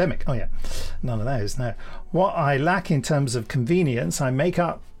pandemic." Oh yeah, none of those, no. "What I lack in terms of convenience, I make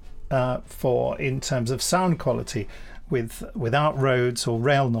up for in terms of sound quality without roads or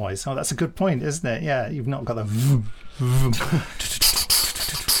rail noise." Oh, that's a good point, isn't it? Yeah, you've not got the vroom, vroom.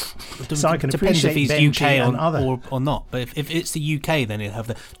 So I can depends if he's Benji UK or not. But if it's the UK, then it'll have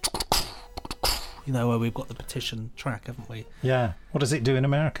the, where we've got the petition track, haven't we? Yeah. What does it do in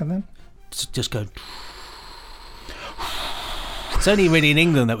America then? Just go. It's only really in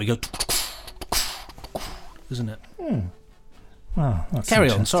England that we go, isn't it? Well, that's carry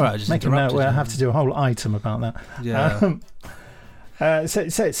on. Sorry, I just make a note. We'll have to do a whole item about that. Yeah. So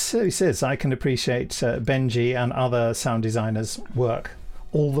he says, "I can appreciate Benji and other sound designers' work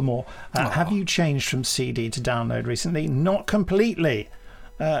all the more. Have you changed from CD to download recently?" Not completely.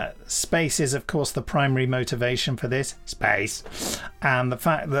 Space is, of course, the primary motivation for this. Space. And the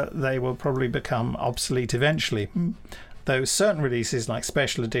fact that they will probably become obsolete eventually. Though certain releases like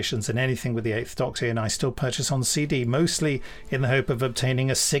special editions and anything with the 8th Doctor in I still purchase on CD, mostly in the hope of obtaining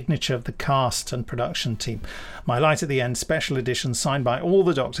a signature of the cast and production team. My light at the end special edition signed by all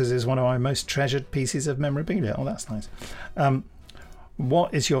the Doctors is one of my most treasured pieces of memorabilia. Oh, that's nice.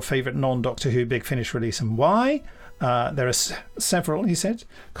 What is your favourite non-Doctor Who Big Finish release and why? There are several, he said.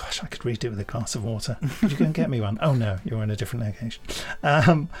 Gosh, I could read it with a glass of water. Could you go and get me one? Oh no, you're in a different location.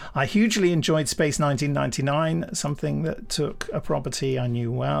 I hugely enjoyed Space 1999, something that took a property I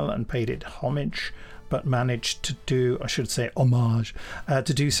knew well and paid it homage, but managed to do, I should say homage,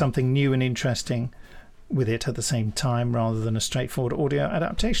 to do something new and interesting with it at the same time rather than a straightforward audio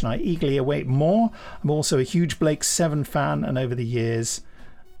adaptation. I eagerly await more. I'm also a huge Blake 7 fan, and over the years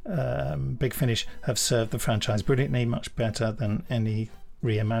Big Finish have served the franchise brilliantly, much better than any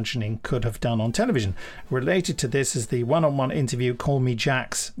reimagining could have done on television. Related to this is the one-on-one interview Call Me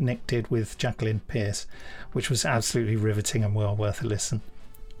Jax Nick did with Jacqueline Pearce, which was absolutely riveting and well worth a listen.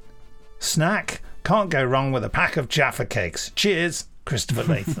 Snack, can't go wrong with a pack of Jaffa cakes. Cheers, Christopher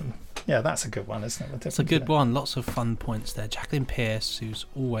Latham. Yeah, that's a good one, isn't it? It's a good one. Lots of fun points there. Jacqueline Pearce, who's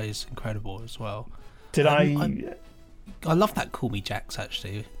always incredible as well. I love that Call Me Jax,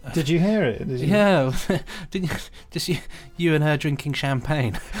 actually. Did you hear it? Yeah. Didn't you? Just you and her drinking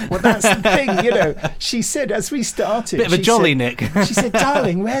champagne. Well, that's the thing, she said as we started. Bit of a jolly Nick. She said,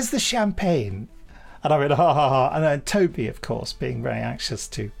 "Darling, where's the champagne?" And I went, "Ha ha ha." And then Toby, of course, being very anxious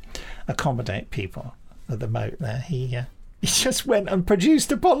to accommodate people at the moat there, he just went and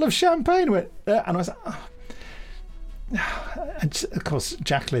produced a bottle of champagne. And I was like, oh. And of course,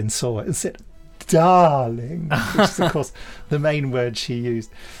 Jacqueline saw it and said, "Darling," which is, of course, the main word she used.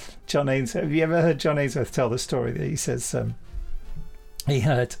 John Ainsworth. Have you ever heard John Ainsworth tell the story that he says he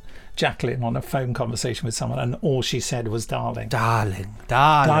heard Jacqueline on a phone conversation with someone and all she said was "darling, darling,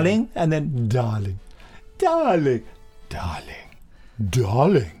 darling," and then "darling, darling, darling,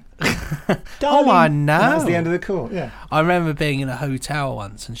 darling." Oh, I know. And that's the end of the call. Yeah, I remember being in a hotel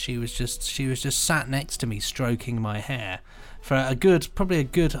once, and she was just sat next to me, stroking my hair for probably a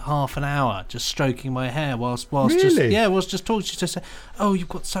good half an hour, just stroking my hair whilst really? just talking. She just said, "Oh, you've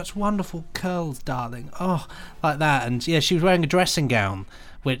got such wonderful curls, darling." Oh, like that, and yeah, she was wearing a dressing gown,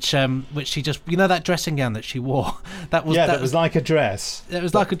 which she just, that dressing gown that she wore, that was like a dress. It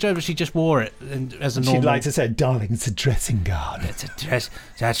was like a dress, but she just wore it as a normal. She'd like to say, "Darling, it's a dressing gown." It's It's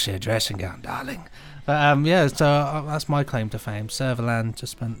actually a dressing gown, darling. But so that's my claim to fame. Servalan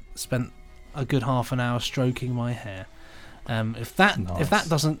just spent a good half an hour stroking my hair. If that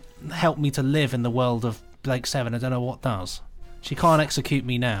doesn't help me to live in the world of Blake Seven, I don't know what does. She can't execute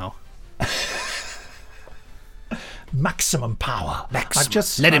me now. Maximum power.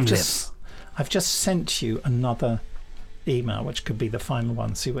 Let him live. I've just sent you another email, which could be the final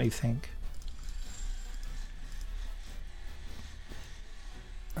one. See what you think.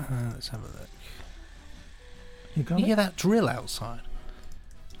 Let's have a look. You got you it? hear that drill outside?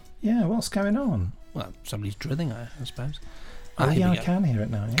 Yeah, what's going on? Well, somebody's drilling, I suppose. I can hear it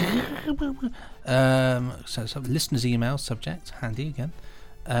now. Yeah. So listener's email subject, handy again.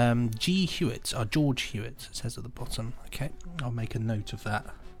 G. Hewitt, or George Hewitt, it says at the bottom. Okay, I'll make a note of that.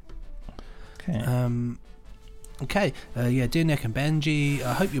 Okay. Dear Nick and Benji,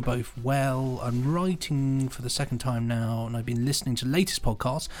 I hope you're both well. I'm writing for the second time now, and I've been listening to the latest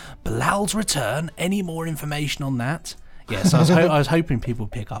podcast, Bilal's Return. Any more information on that? Yes, I was hoping people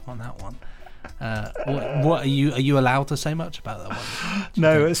would pick up on that one. What are you allowed to say much about that one?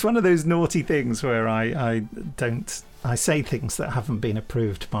 No, it's one of those naughty things where I say things that haven't been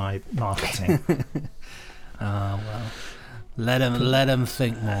approved by marketing. Oh well, let him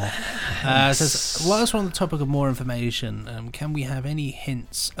think more. Says, whilst we're on the topic of more information, can we have any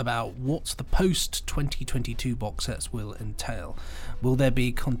hints about what the post 2022 box sets will entail? Will there be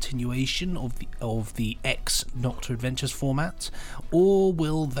a continuation of the X Doctor Adventures format, or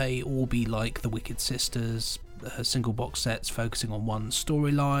will they all be like the Wicked Sisters, single box sets focusing on one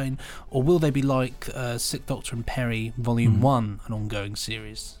storyline, or will they be like Sixth Doctor and Perry Volume 1, an ongoing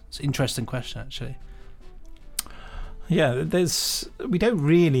series? It's an interesting question, actually. Yeah, we don't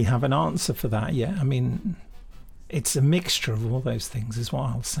really have an answer for that yet. I mean, it's a mixture of all those things, is what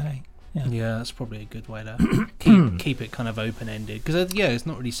I'll say. Yeah, that's probably a good way to keep it kind of open-ended. Because, it's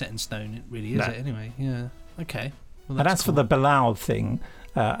not really set in stone, it really is, it, anyway? Yeah, okay. Well, and as for the Bilal thing,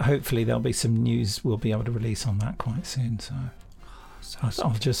 hopefully there'll be some news we'll be able to release on that quite soon. So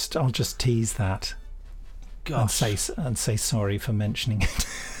I'll just tease that. Gosh. And say sorry for mentioning it.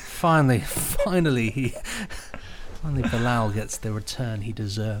 Finally, Bilal gets the return he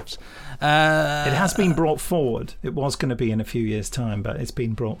deserves. It has been brought forward. It was going to be in a few years' time, but it's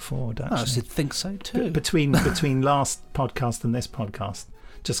been brought forward, actually. I should think so, too. Between last podcast and this podcast,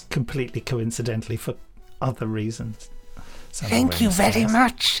 just completely coincidentally for other reasons. Thank you very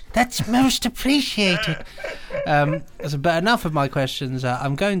much. That's most appreciated. But enough of my questions.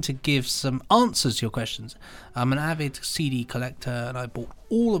 I'm going to give some answers to your questions. I'm an avid CD collector, and I bought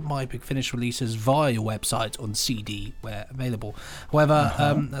all of my Big Finish releases via your website on CD where available. However,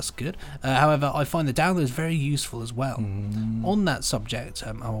 that's good. However, I find the downloads very useful as well. On that subject,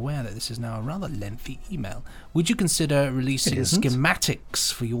 I'm aware that this is now a rather lengthy email. Would you consider releasing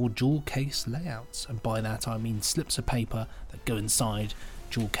schematics for your jewel case layouts? And by that I mean slips of paper that go inside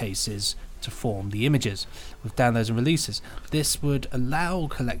jewel cases to form the images with downloads and releases. This would allow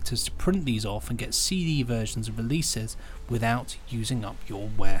collectors to print these off and get CD versions of releases without using up your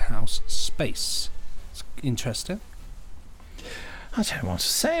warehouse space. It's interesting. I don't know what to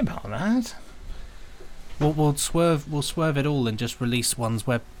say about that. We'll swerve it all and just release ones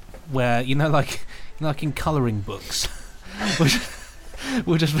where like in colouring books.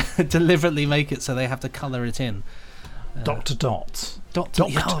 We'll just deliberately make it so they have to colour it in. Dr. Dots. Dr.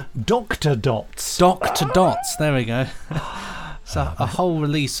 Dots. Dr. Dots. There we go. So a whole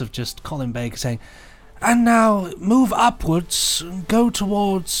release of just Colin Baker saying, and now move upwards and go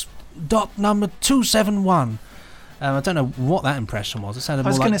towards dot number 271. I don't know what that impression was. It sounded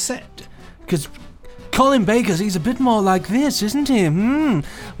more like... I was going to say... Because Colin Baker, he's a bit more like this, isn't he?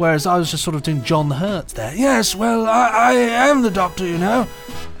 Whereas I was just sort of doing John Hurt there. Yes, well, I am the Doctor, you know.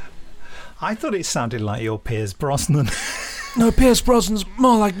 I thought it sounded like your Piers Brosnan. No, Piers Brosnan's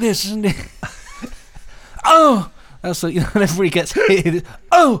more like this, isn't he? Oh! That's like, whenever he gets hit.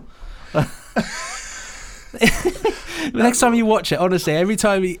 Oh! The next time you watch it, honestly, every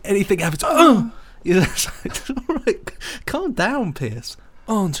time anything happens, oh! You're just like, all right, calm down, Piers.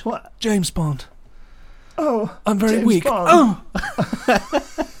 Bond. What? James Bond. Oh, I'm very James weak. Bond.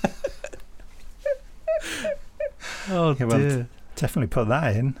 Oh, dear. Well, definitely put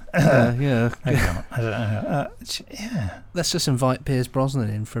that in. Yeah. I don't know. Yeah. Let's just invite Piers Brosnan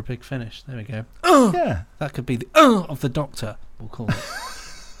in for a big finish. There we go. Yeah. That could be the of the Doctor, we'll call it.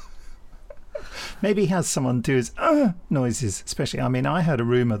 Maybe he has someone do his noises, especially. I mean, I heard a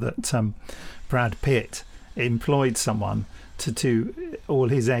rumour that Brad Pitt employed someone to do all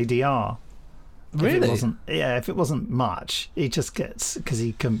his ADR. Really? If it wasn't much, he just gets, because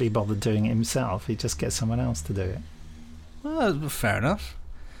he couldn't be bothered doing it himself, he just gets someone else to do it. Well, fair enough.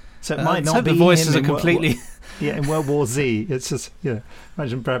 So it might not be the voices him are completely. In World War Z, it's just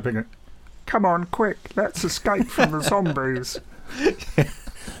imagine Brad being, "Come on, quick, let's escape from the zombies."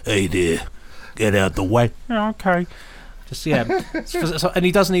 Hey there, get out the way. Okay. Just and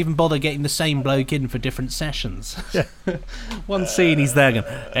he doesn't even bother getting the same bloke in for different sessions. One scene he's there going,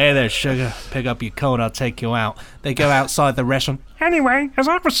 "Hey there, sugar, pick up your coat, I'll take you out." They go outside the restaurant. Anyway, as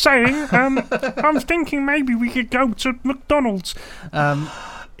I was saying, I'm thinking maybe we could go to McDonald's.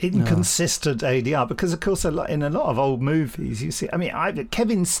 Inconsistent ADR, because of course in a lot of old movies you see, I mean,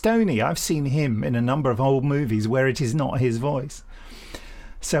 Kevin Stoney, I've seen him in a number of old movies where it is not his voice.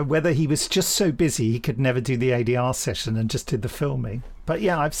 So whether he was just so busy he could never do the ADR session and just did the filming. But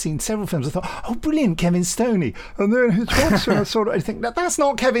yeah, I've seen several films. I thought, oh, brilliant, Kevin Stoney. And then his voice, and I think, that's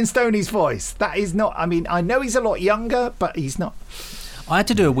not Kevin Stoney's voice. That is not. I mean, I know he's a lot younger, but he's not. I had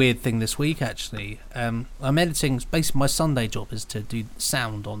to do a weird thing this week, actually. I'm editing. Basically, my Sunday job is to do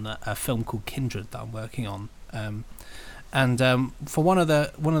sound on a film called Kindred that I'm working on. For one of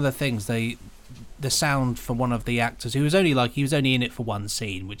the things, the sound for one of the actors who was only in it for one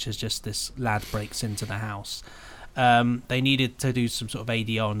scene, which is just this lad breaks into the house. They needed to do some sort of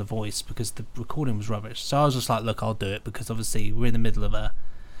ADR on the voice because the recording was rubbish. So I was just like, look, I'll do it, because obviously we're in the middle of a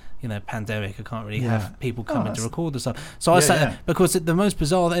pandemic. I can't really have people coming to record the stuff. So I sat because the most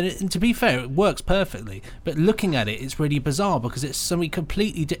bizarre, and to be fair, it works perfectly. But looking at it, it's really bizarre because it's something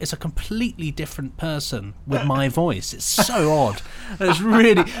completely. It's a completely different person with my voice. It's so odd. It's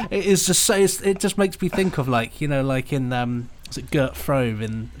really. It is just so. It just makes me think of like in is it Gert Frove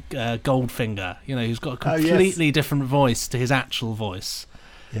in Goldfinger? Who's got a completely different voice to his actual voice.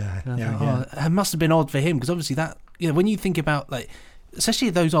 Yeah. It must have been odd for him, because obviously that when you think about especially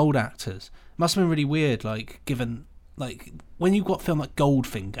those old actors, it must have been really weird, given when you've got film like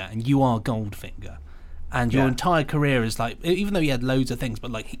Goldfinger and you are Goldfinger and your entire career is even though he had loads of things,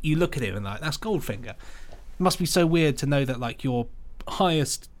 but you look at him and that's Goldfinger. It must be so weird to know that your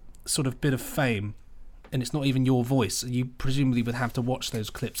highest sort of bit of fame, and it's not even your voice, you presumably would have to watch those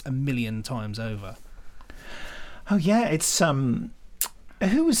clips a million times over. Oh yeah, it's who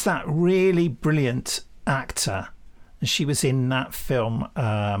was that really brilliant actor? She was in that film,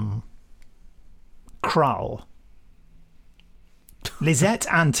 Krull. Lisette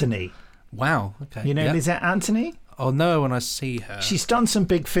Anthony. Wow, okay. You know Lisette Anthony? I'll know when I see her. She's done some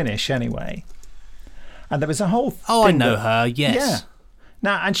Big Finish anyway. And there was a whole thing. Oh, I know her, yes. Yeah.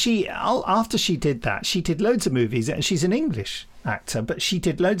 Now, and after she did that, she did loads of movies. And she's an English actor, but she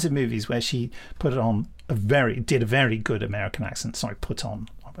did loads of movies where she put on did a very good American accent. Sorry, put on.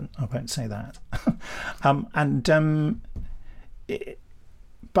 I won't say that.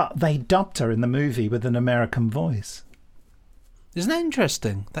 But they dubbed her in the movie with an American voice. Isn't that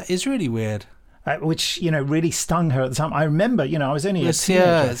interesting? That is really weird. Which really stung her at the time. I remember, I was only a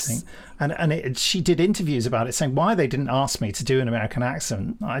teenager, I think, and she did interviews about it, saying why they didn't ask me to do an American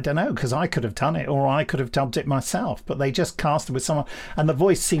accent. I don't know, because I could have done it, or I could have dubbed it myself. But they just cast her with someone, and the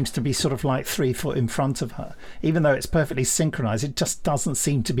voice seems to be sort of 3 foot in front of her, even though it's perfectly synchronized. It just doesn't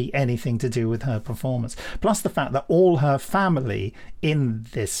seem to be anything to do with her performance. Plus the fact that all her family in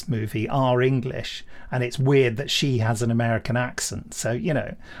this movie are English, and it's weird that she has an American accent. So I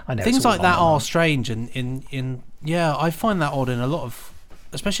know things like that are strange, and I find that odd in a lot of,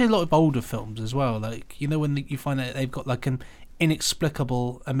 especially a lot of older films as well. When you find that they've got an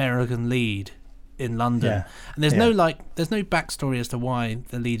inexplicable American lead in London, and there's no backstory as to why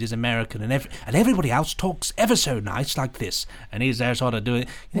the lead is American, and everybody else talks ever so nice like this, and he's there sort of doing.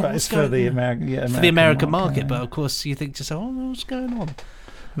 It's for the American market, but of course you think to yourself, what's going on?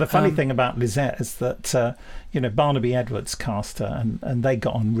 The funny thing about Lisette is that Barnaby Edwards cast her, and they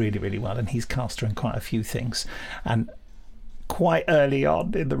got on really, really well, and he's cast her in quite a few things. And quite early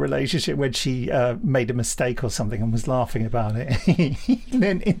on in the relationship, when she made a mistake or something and was laughing about it, he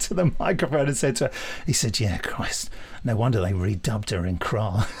leaned into the microphone and said to her, he said, "Yeah, Christ, no wonder they redubbed her in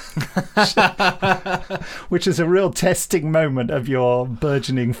Krull." Which is a real testing moment of your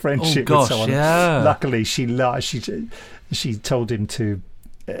burgeoning friendship with someone. Yeah. Luckily, she told him to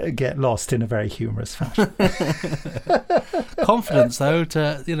get lost in a very humorous fashion. Confidence, though,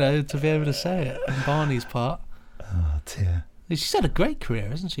 to be able to say it on Barney's part. Oh dear. She's had a great career,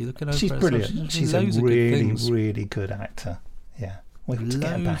 hasn't she? Looking over she's brilliant. She's a really, really good actor. Yeah, we have to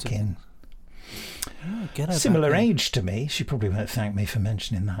get her back in. Similar age to me. She probably won't thank me for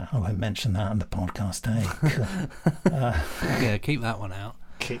mentioning that. I won't mention that on the podcast, Yeah, keep that one out.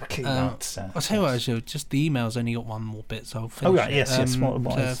 Keep I'll tell you what, actually, just the email's only got one more bit, so I'll finish. Oh, right, yes.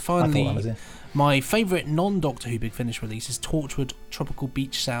 Finally, I thought that was it. my favourite non-Doctor Who Big Finish release is Torchwood, Tropical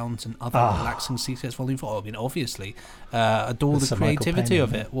Beach Sounds and Other Relaxing Secrets Volume 4. I mean, obviously, adore the creativity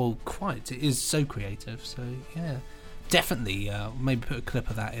of it. Well, quite. It is so creative, so yeah. Definitely, maybe put a clip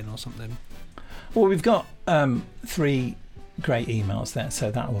of that in or something. Well, we've got 3 great emails there, so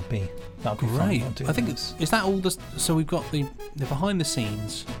that'll be great. Fun. I think is that all. So we've got the behind the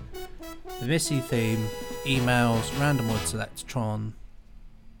scenes, the Missy theme, emails, Random Word Selectron.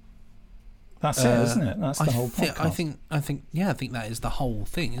 That's it, isn't it? That's the whole podcast. I think that is the whole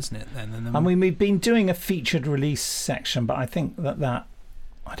thing, isn't it? Then I mean, we've been doing a featured release section, but I think that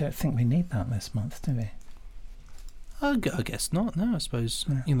I don't think we need that this month, do we? I guess not. No, I suppose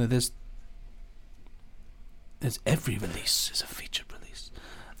there's every release is a featured release.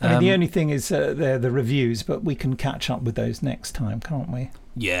 I mean, the only thing is they're the reviews, but we can catch up with those next time, can't we?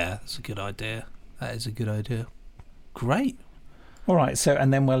 Yeah, that's a good idea. That is a good idea. Great. All right, so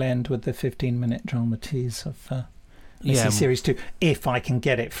and then we'll end with the 15-minute drama tease of Missy Series 2, if I can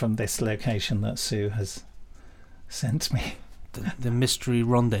get it from this location that Sue has sent me. The mystery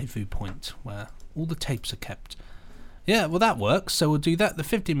rendezvous point where all the tapes are kept. Yeah, well, that works. So we'll do that, the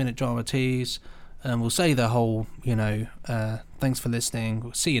 15-minute drama tease, and we'll say the whole, thanks for listening.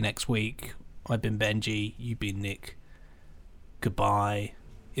 We'll see you next week. I've been Benji. You've been Nick. Goodbye.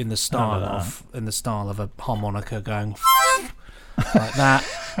 In the style of a harmonica going like that.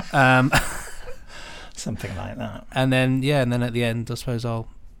 Something like that. And then at the end, I suppose I'll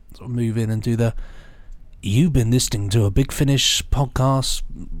sort of move in and do the. You've been listening to a Big Finish podcast.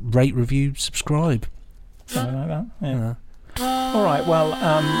 Rate, review, subscribe. Something like that. Yeah. All right. Well,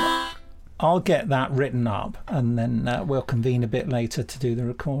 I'll get that written up, and then we'll convene a bit later to do the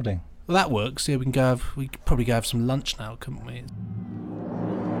recording. Well, that works. Yeah, we could probably go have some lunch now, couldn't we?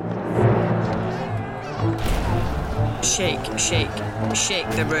 Shake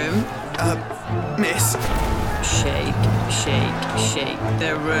the room. Miss. Shake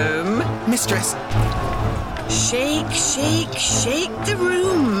the room. Mistress. Shake the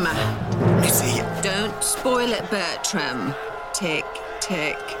room. Missy. Don't spoil it, Bertram. Tick.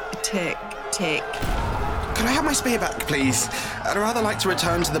 Could I have my spear back, please? I'd rather like to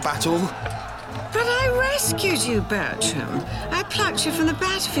return to the battle. But I rescued you, Bertram. I plucked you from the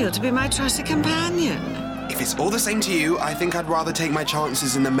battlefield to be my trusted companion. If it's all the same to you, I think I'd rather take my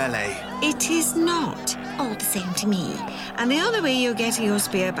chances in the melee. It is not all the same to me. And the only way you're getting your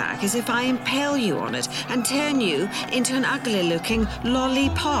spear back is if I impale you on it and turn you into an ugly-looking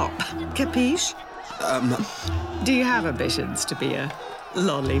lollipop. Capiche? Do you have ambitions to be a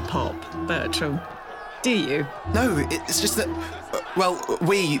lollipop, Bertram? Do you? No, it's just that...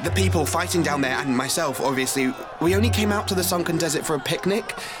 we, the people fighting down there, and myself, obviously, we only came out to the sunken desert for a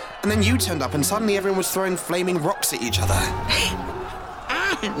picnic, and then you turned up and suddenly everyone was throwing flaming rocks at each other.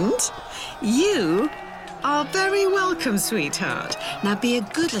 And you are very welcome, sweetheart. Now be a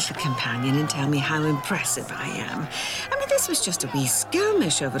good little companion and tell me how impressive I am. I mean, this was just a wee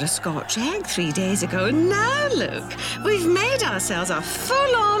skirmish over a Scotch egg 3 days ago. Now look, we've made ourselves a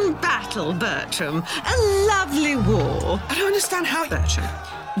full-on battle, Bertram. A lovely war. I don't understand how... Bertram,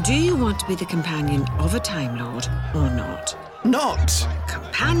 do you want to be the companion of a Time Lord or not? Not.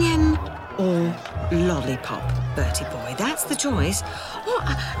 Companion or lollipop, Bertie boy. That's the choice. Or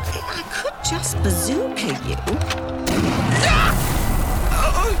I could just bazooka you.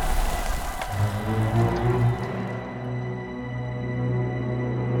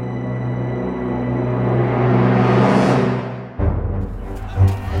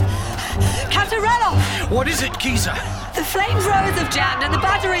 What is it, Keezer? The flamethrowers have jammed and the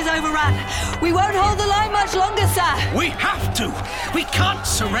battery's overrun. We won't hold the line much longer, sir. We have to. We can't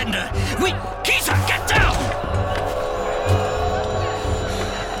surrender. Keezer, get down!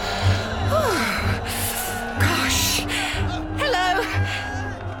 Gosh. Hello.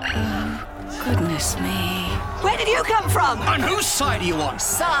 Oh, goodness me. Where did you come from? On whose side are you on?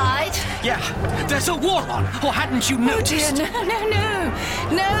 Side? Yeah, there's a war on. Or hadn't you noticed? Oh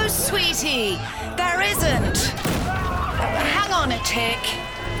dear, no, sweetie. There isn't. Hang on a tick.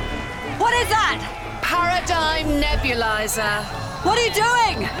 What is that? Paradigm nebulizer. What are you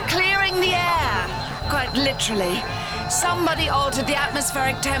doing? Clearing the air. Quite literally. Somebody altered the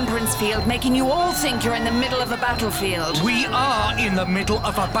atmospheric temperance field, making you all think you're in the middle of a battlefield. We are in the middle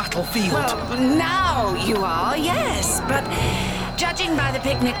of a battlefield. Well, now you are, yes, but judging by the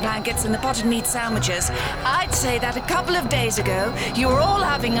picnic blankets and the potted meat sandwiches, I'd say that a couple of days ago, you were all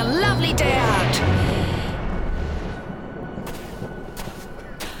having a lovely day out.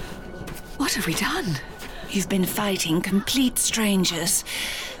 What have we done? You've been fighting complete strangers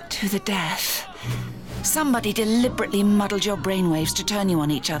to the death. Somebody deliberately muddled your brainwaves to turn you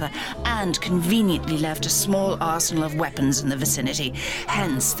on each other and conveniently left a small arsenal of weapons in the vicinity,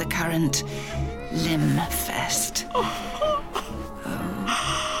 hence the current limb fest. Oh,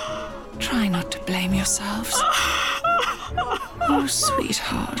 try not to blame yourselves. Oh,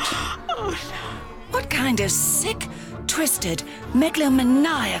 sweetheart. What kind of sick, twisted,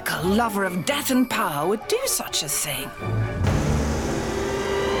 megalomaniacal lover of death and power would do such a thing?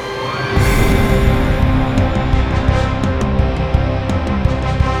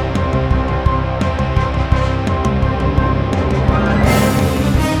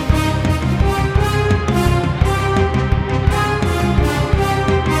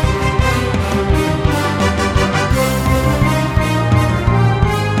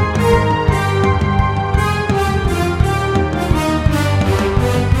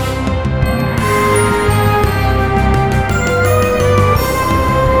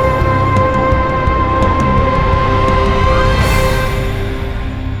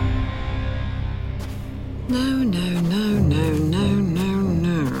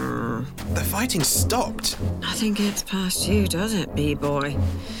 Stopped. Nothing gets past you, does it, B-boy?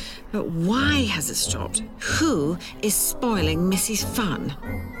 But why has it stopped? Who is spoiling Missy's fun?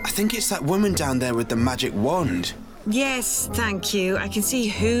 I think it's that woman down there with the magic wand. Yes, thank you. I can see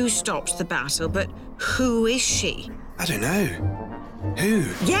who stopped the battle, but who is she? I don't know. Who?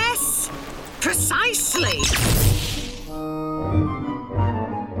 Yes! Precisely!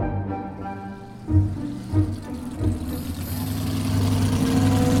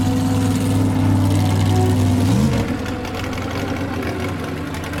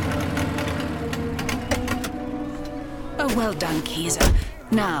 Well done, Keezer.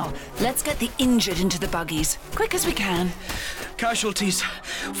 Now, let's get the injured into the buggies, quick as we can. Casualties.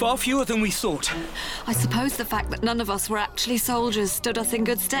 Far fewer than we thought. I suppose the fact that none of us were actually soldiers stood us in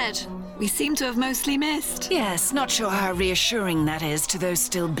good stead. We seem to have mostly missed. Yes, not sure how reassuring that is to those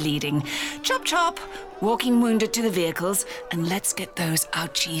still bleeding. Chop chop, walking wounded to the vehicles, and let's get those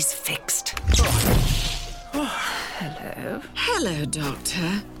ouchies fixed. Hello. Hello,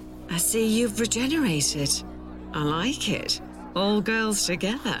 Doctor. I see you've regenerated. I like it. All girls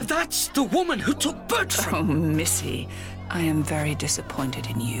together. That's the woman who took Bertram! Oh, Missy, I am very disappointed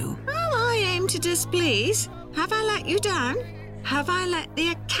in you. Well, I aim to displease. Have I let you down? Have I let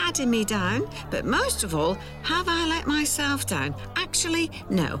the Academy down? But most of all, have I let myself down? Actually,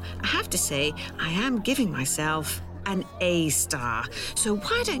 no. I have to say, I am giving myself an A-star. So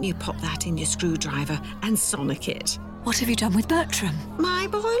why don't you pop that in your screwdriver and sonic it? What have you done with Bertram? My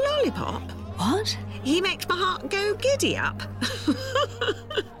boy Lollipop. What? He makes my heart go giddy up.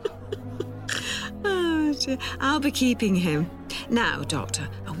 Oh, dear. I'll be keeping him. Now, Doctor,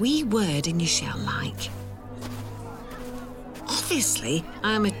 a wee word in your shell like. Obviously,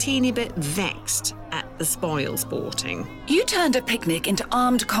 I'm a teeny bit vexed at the spoil sporting. You turned a picnic into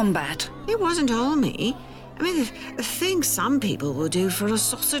armed combat. It wasn't all me. I mean, the thing some people will do for a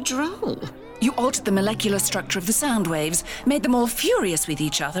sausage roll. You altered the molecular structure of the sound waves, made them all furious with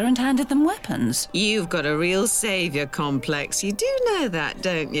each other, and handed them weapons. You've got a real saviour complex. You do know that,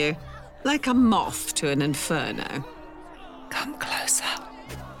 don't you? Like a moth to an inferno. Come closer.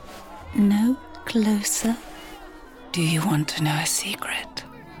 No closer. Do you want to know a secret?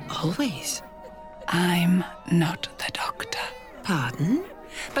 Always. I'm not the doctor. Pardon?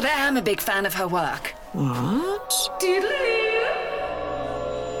 But I am a big fan of her work. What? Diddly!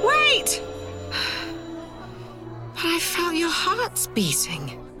 Wait! But I felt your hearts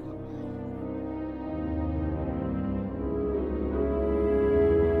beating.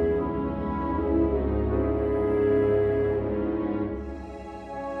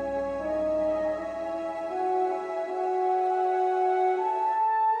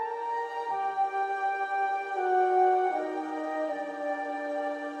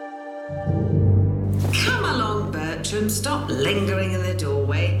 Come along, Bertram. Stop lingering in the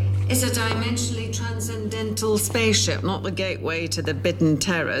doorway. It's a dimensionally transcendental spaceship, not the gateway to the Bidden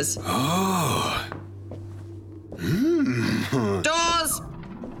Terrors. Oh. Doors!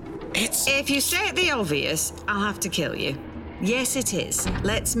 If you state the obvious, I'll have to kill you. Yes, it is.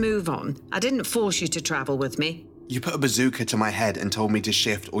 Let's move on. I didn't force you to travel with me. You put a bazooka to my head and told me to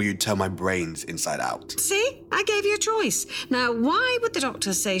shift or you'd turn my brains inside out. See? I gave you a choice. Now, why would the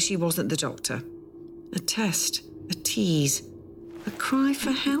doctor say she wasn't the doctor? A test. A tease. A cry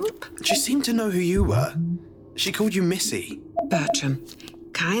for help? She seemed to know who you were. She called you Missy. Bertram,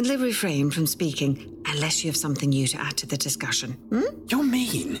 kindly refrain from speaking unless you have something new to add to the discussion. You're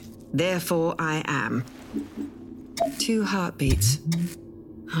mean. Therefore, I am. 2 heartbeats.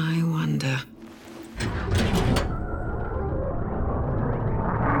 I wonder.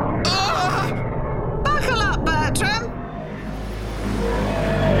 Buckle up, Bertram!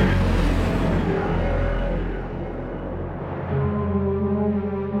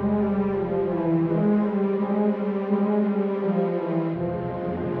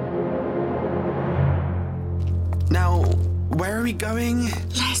 Now, where are we going?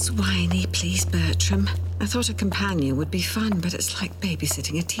 Less whiny, please, Bertram. I thought a companion would be fun, but it's like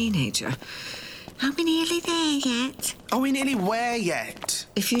babysitting a teenager. Are we nearly there yet? Are we nearly where yet?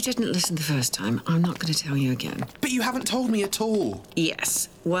 If you didn't listen the first time, I'm not going to tell you again. But you haven't told me at all. Yes,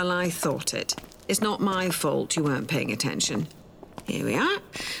 well, I thought it. It's not my fault you weren't paying attention. Here we are.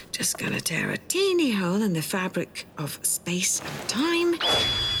 Just going to tear a teeny hole in the fabric of space and time.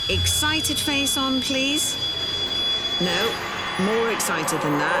 Excited face on, please. No, more excited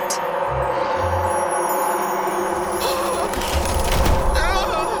than that.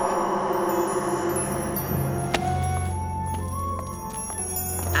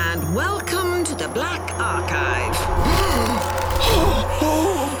 And welcome to the Black Archive.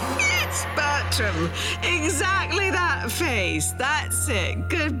 It's Bertram. Exactly that face. That's it.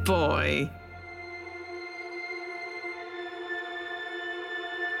 Good boy.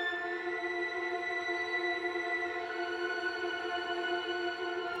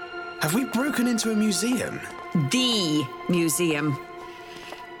 Have we broken into a museum? The museum.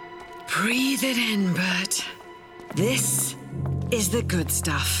 Breathe it in, Bert. This is the good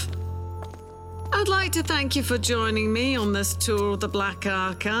stuff. I'd like to thank you for joining me on this tour of the Black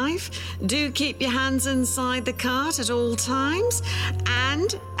Archive. Do keep your hands inside the cart at all times.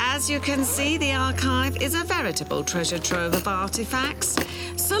 And as you can see, the archive is a veritable treasure trove of artifacts.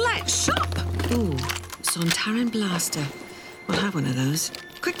 So let's shop. Ooh, Sontaran Blaster. We'll have one of those.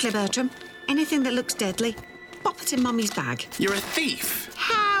 Quickly, Bertram. Anything that looks deadly, pop it in Mummy's bag. You're a thief.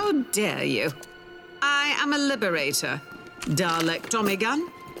 How dare you? I am a liberator. Dalek Tommy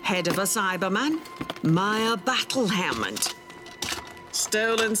Gun, head of a Cyberman, Maya battle helmet.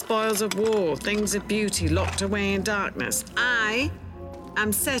 Stolen spoils of war, things of beauty locked away in darkness. I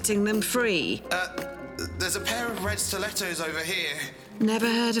am setting them free. There's a pair of red stilettos over here. Never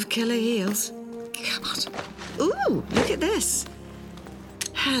heard of killer heels? God. Ooh, look at this.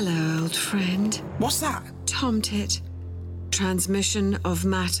 Hello, old friend. What's that? Tomtit. Transmission of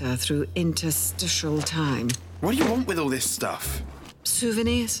matter through interstitial time. What do you want with all this stuff?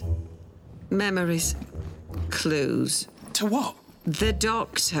 Souvenirs. Memories. Clues. To what? The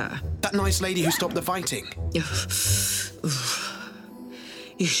Doctor. That nice lady who stopped the fighting.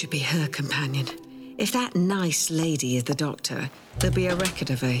 You should be her companion. If that nice lady is the Doctor, there'll be a record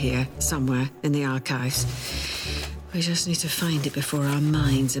of her here, somewhere in the archives. We just need to find it before our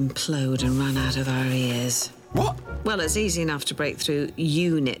minds implode and run out of our ears. What? Well, it's easy enough to break through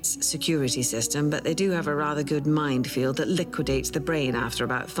UNIT's security system, but they do have a rather good minefield that liquidates the brain after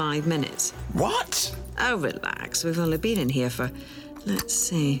about 5 minutes. What? Oh, relax. We've only been in here for... Let's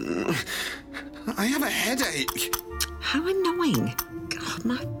see. I have a headache. How annoying. God,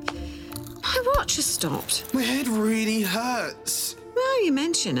 my watch has stopped. My head really hurts. Well, you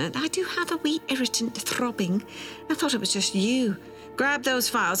mention it. I do have a wee irritant throbbing. I thought it was just you. Grab those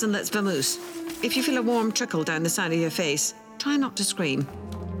files and let's vamoose. If you feel a warm trickle down the side of your face, try not to scream.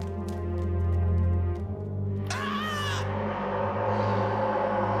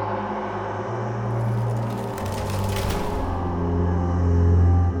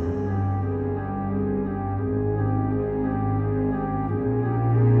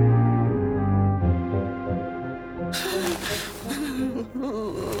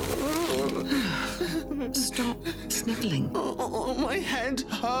 Stop snivelling. Oh, my head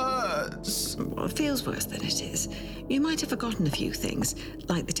hurts. Well, it feels worse than it is. You might have forgotten a few things,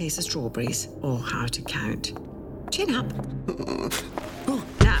 like the taste of strawberries or how to count. Chin up.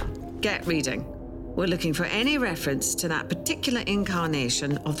 Now, get reading. We're looking for any reference to that particular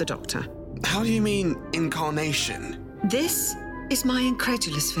incarnation of the Doctor. How do you mean, incarnation? This is my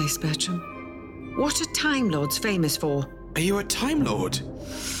incredulous face, Bertram. What are Time Lords famous for? Are you a Time Lord?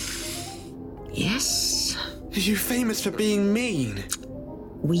 Yes. Are you famous for being mean?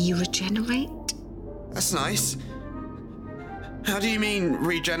 We regenerate? That's nice. How do you mean,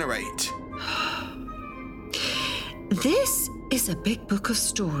 regenerate? This is a big book of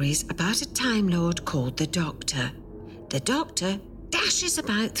stories about a Time Lord called the Doctor. The Doctor dashes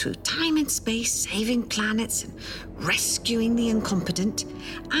about through time and space, saving planets and rescuing the incompetent.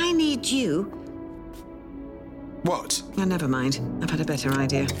 I need you... What? Oh, never mind. I've had a better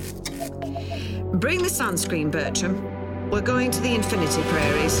idea. Bring the sunscreen, Bertram. We're going to the Infinity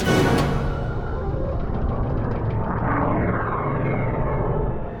Prairies.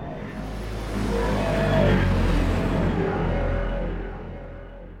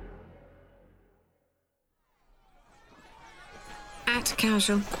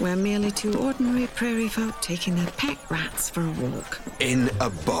 casual. We're merely two ordinary prairie folk taking their pet rats for a walk. In a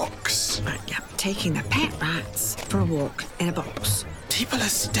box. Right, yeah, taking their pet rats for a walk in a box. People are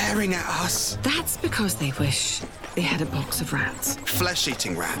staring at us. That's because they wish they had a box of rats.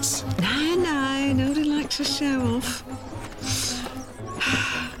 Flesh-eating rats. No, nobody likes to show off.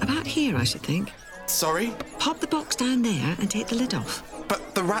 About here, I should think. Sorry? Pop the box down there and take the lid off.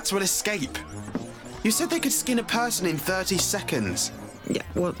 But the rats will escape. You said they could skin a person in 30 seconds. Yeah,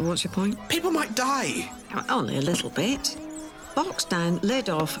 what's your point? People might die. Only a little bit. Box down, lid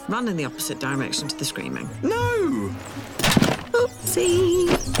off, run in the opposite direction to the screaming. No! Oopsie!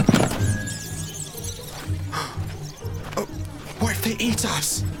 Oh, what if they eat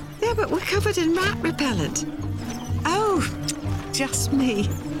us? Yeah, but we're covered in rat repellent. Oh, just me.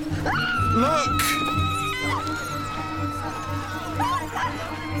 Look!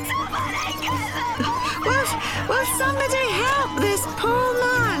 Will somebody help this poor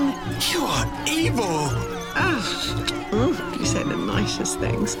man? You are evil! Oh, you say the nicest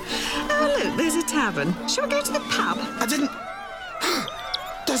things. Oh, look, there's a tavern. Shall we go to the pub? I didn't...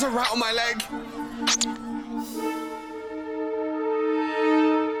 There's a rat on my leg.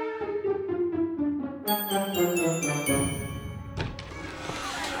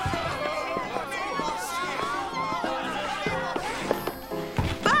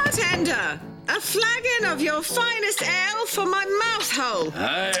 Bartender! A flagon of your finest ale for my mouth hole.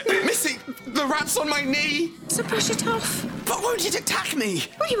 Missy, the rat's on my knee. So brush it off. But won't it attack me?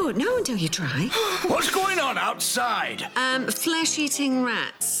 Well, you won't know until you try. What's going on outside? Flesh-eating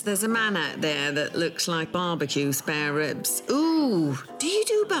rats. There's a man out there that looks like barbecue spare ribs. Ooh, do you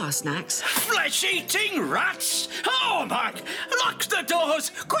do bar snacks? Flesh-eating rats? Oh, my! Lock the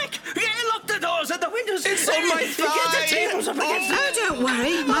doors! Quick! Yeah, lock the doors and the windows! It's on my thigh! Get the tables up against Oh, don't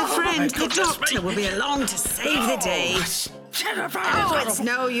worry. My friend, the doctor, will be along to save the day. Oh, it's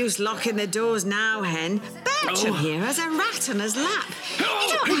no use locking the doors now, Hen. Bertram here has a rat on his lap.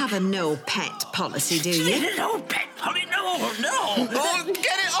 You don't have a no-pet policy, do you? No pet policy? No. Oh,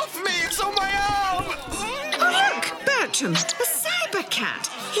 get it off me! It's on my arm! Oh, look! Bertram, the cyber cat.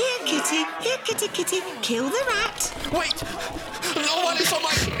 Here, kitty, kill the rat. Wait! No one is on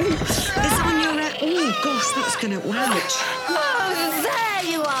my... It's on your... Oh, gosh, that's going to ouch. Oh,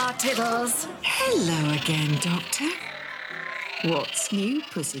 there you are, Tiddles. Hello again, Doctor. What's new,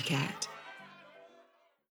 pussycat?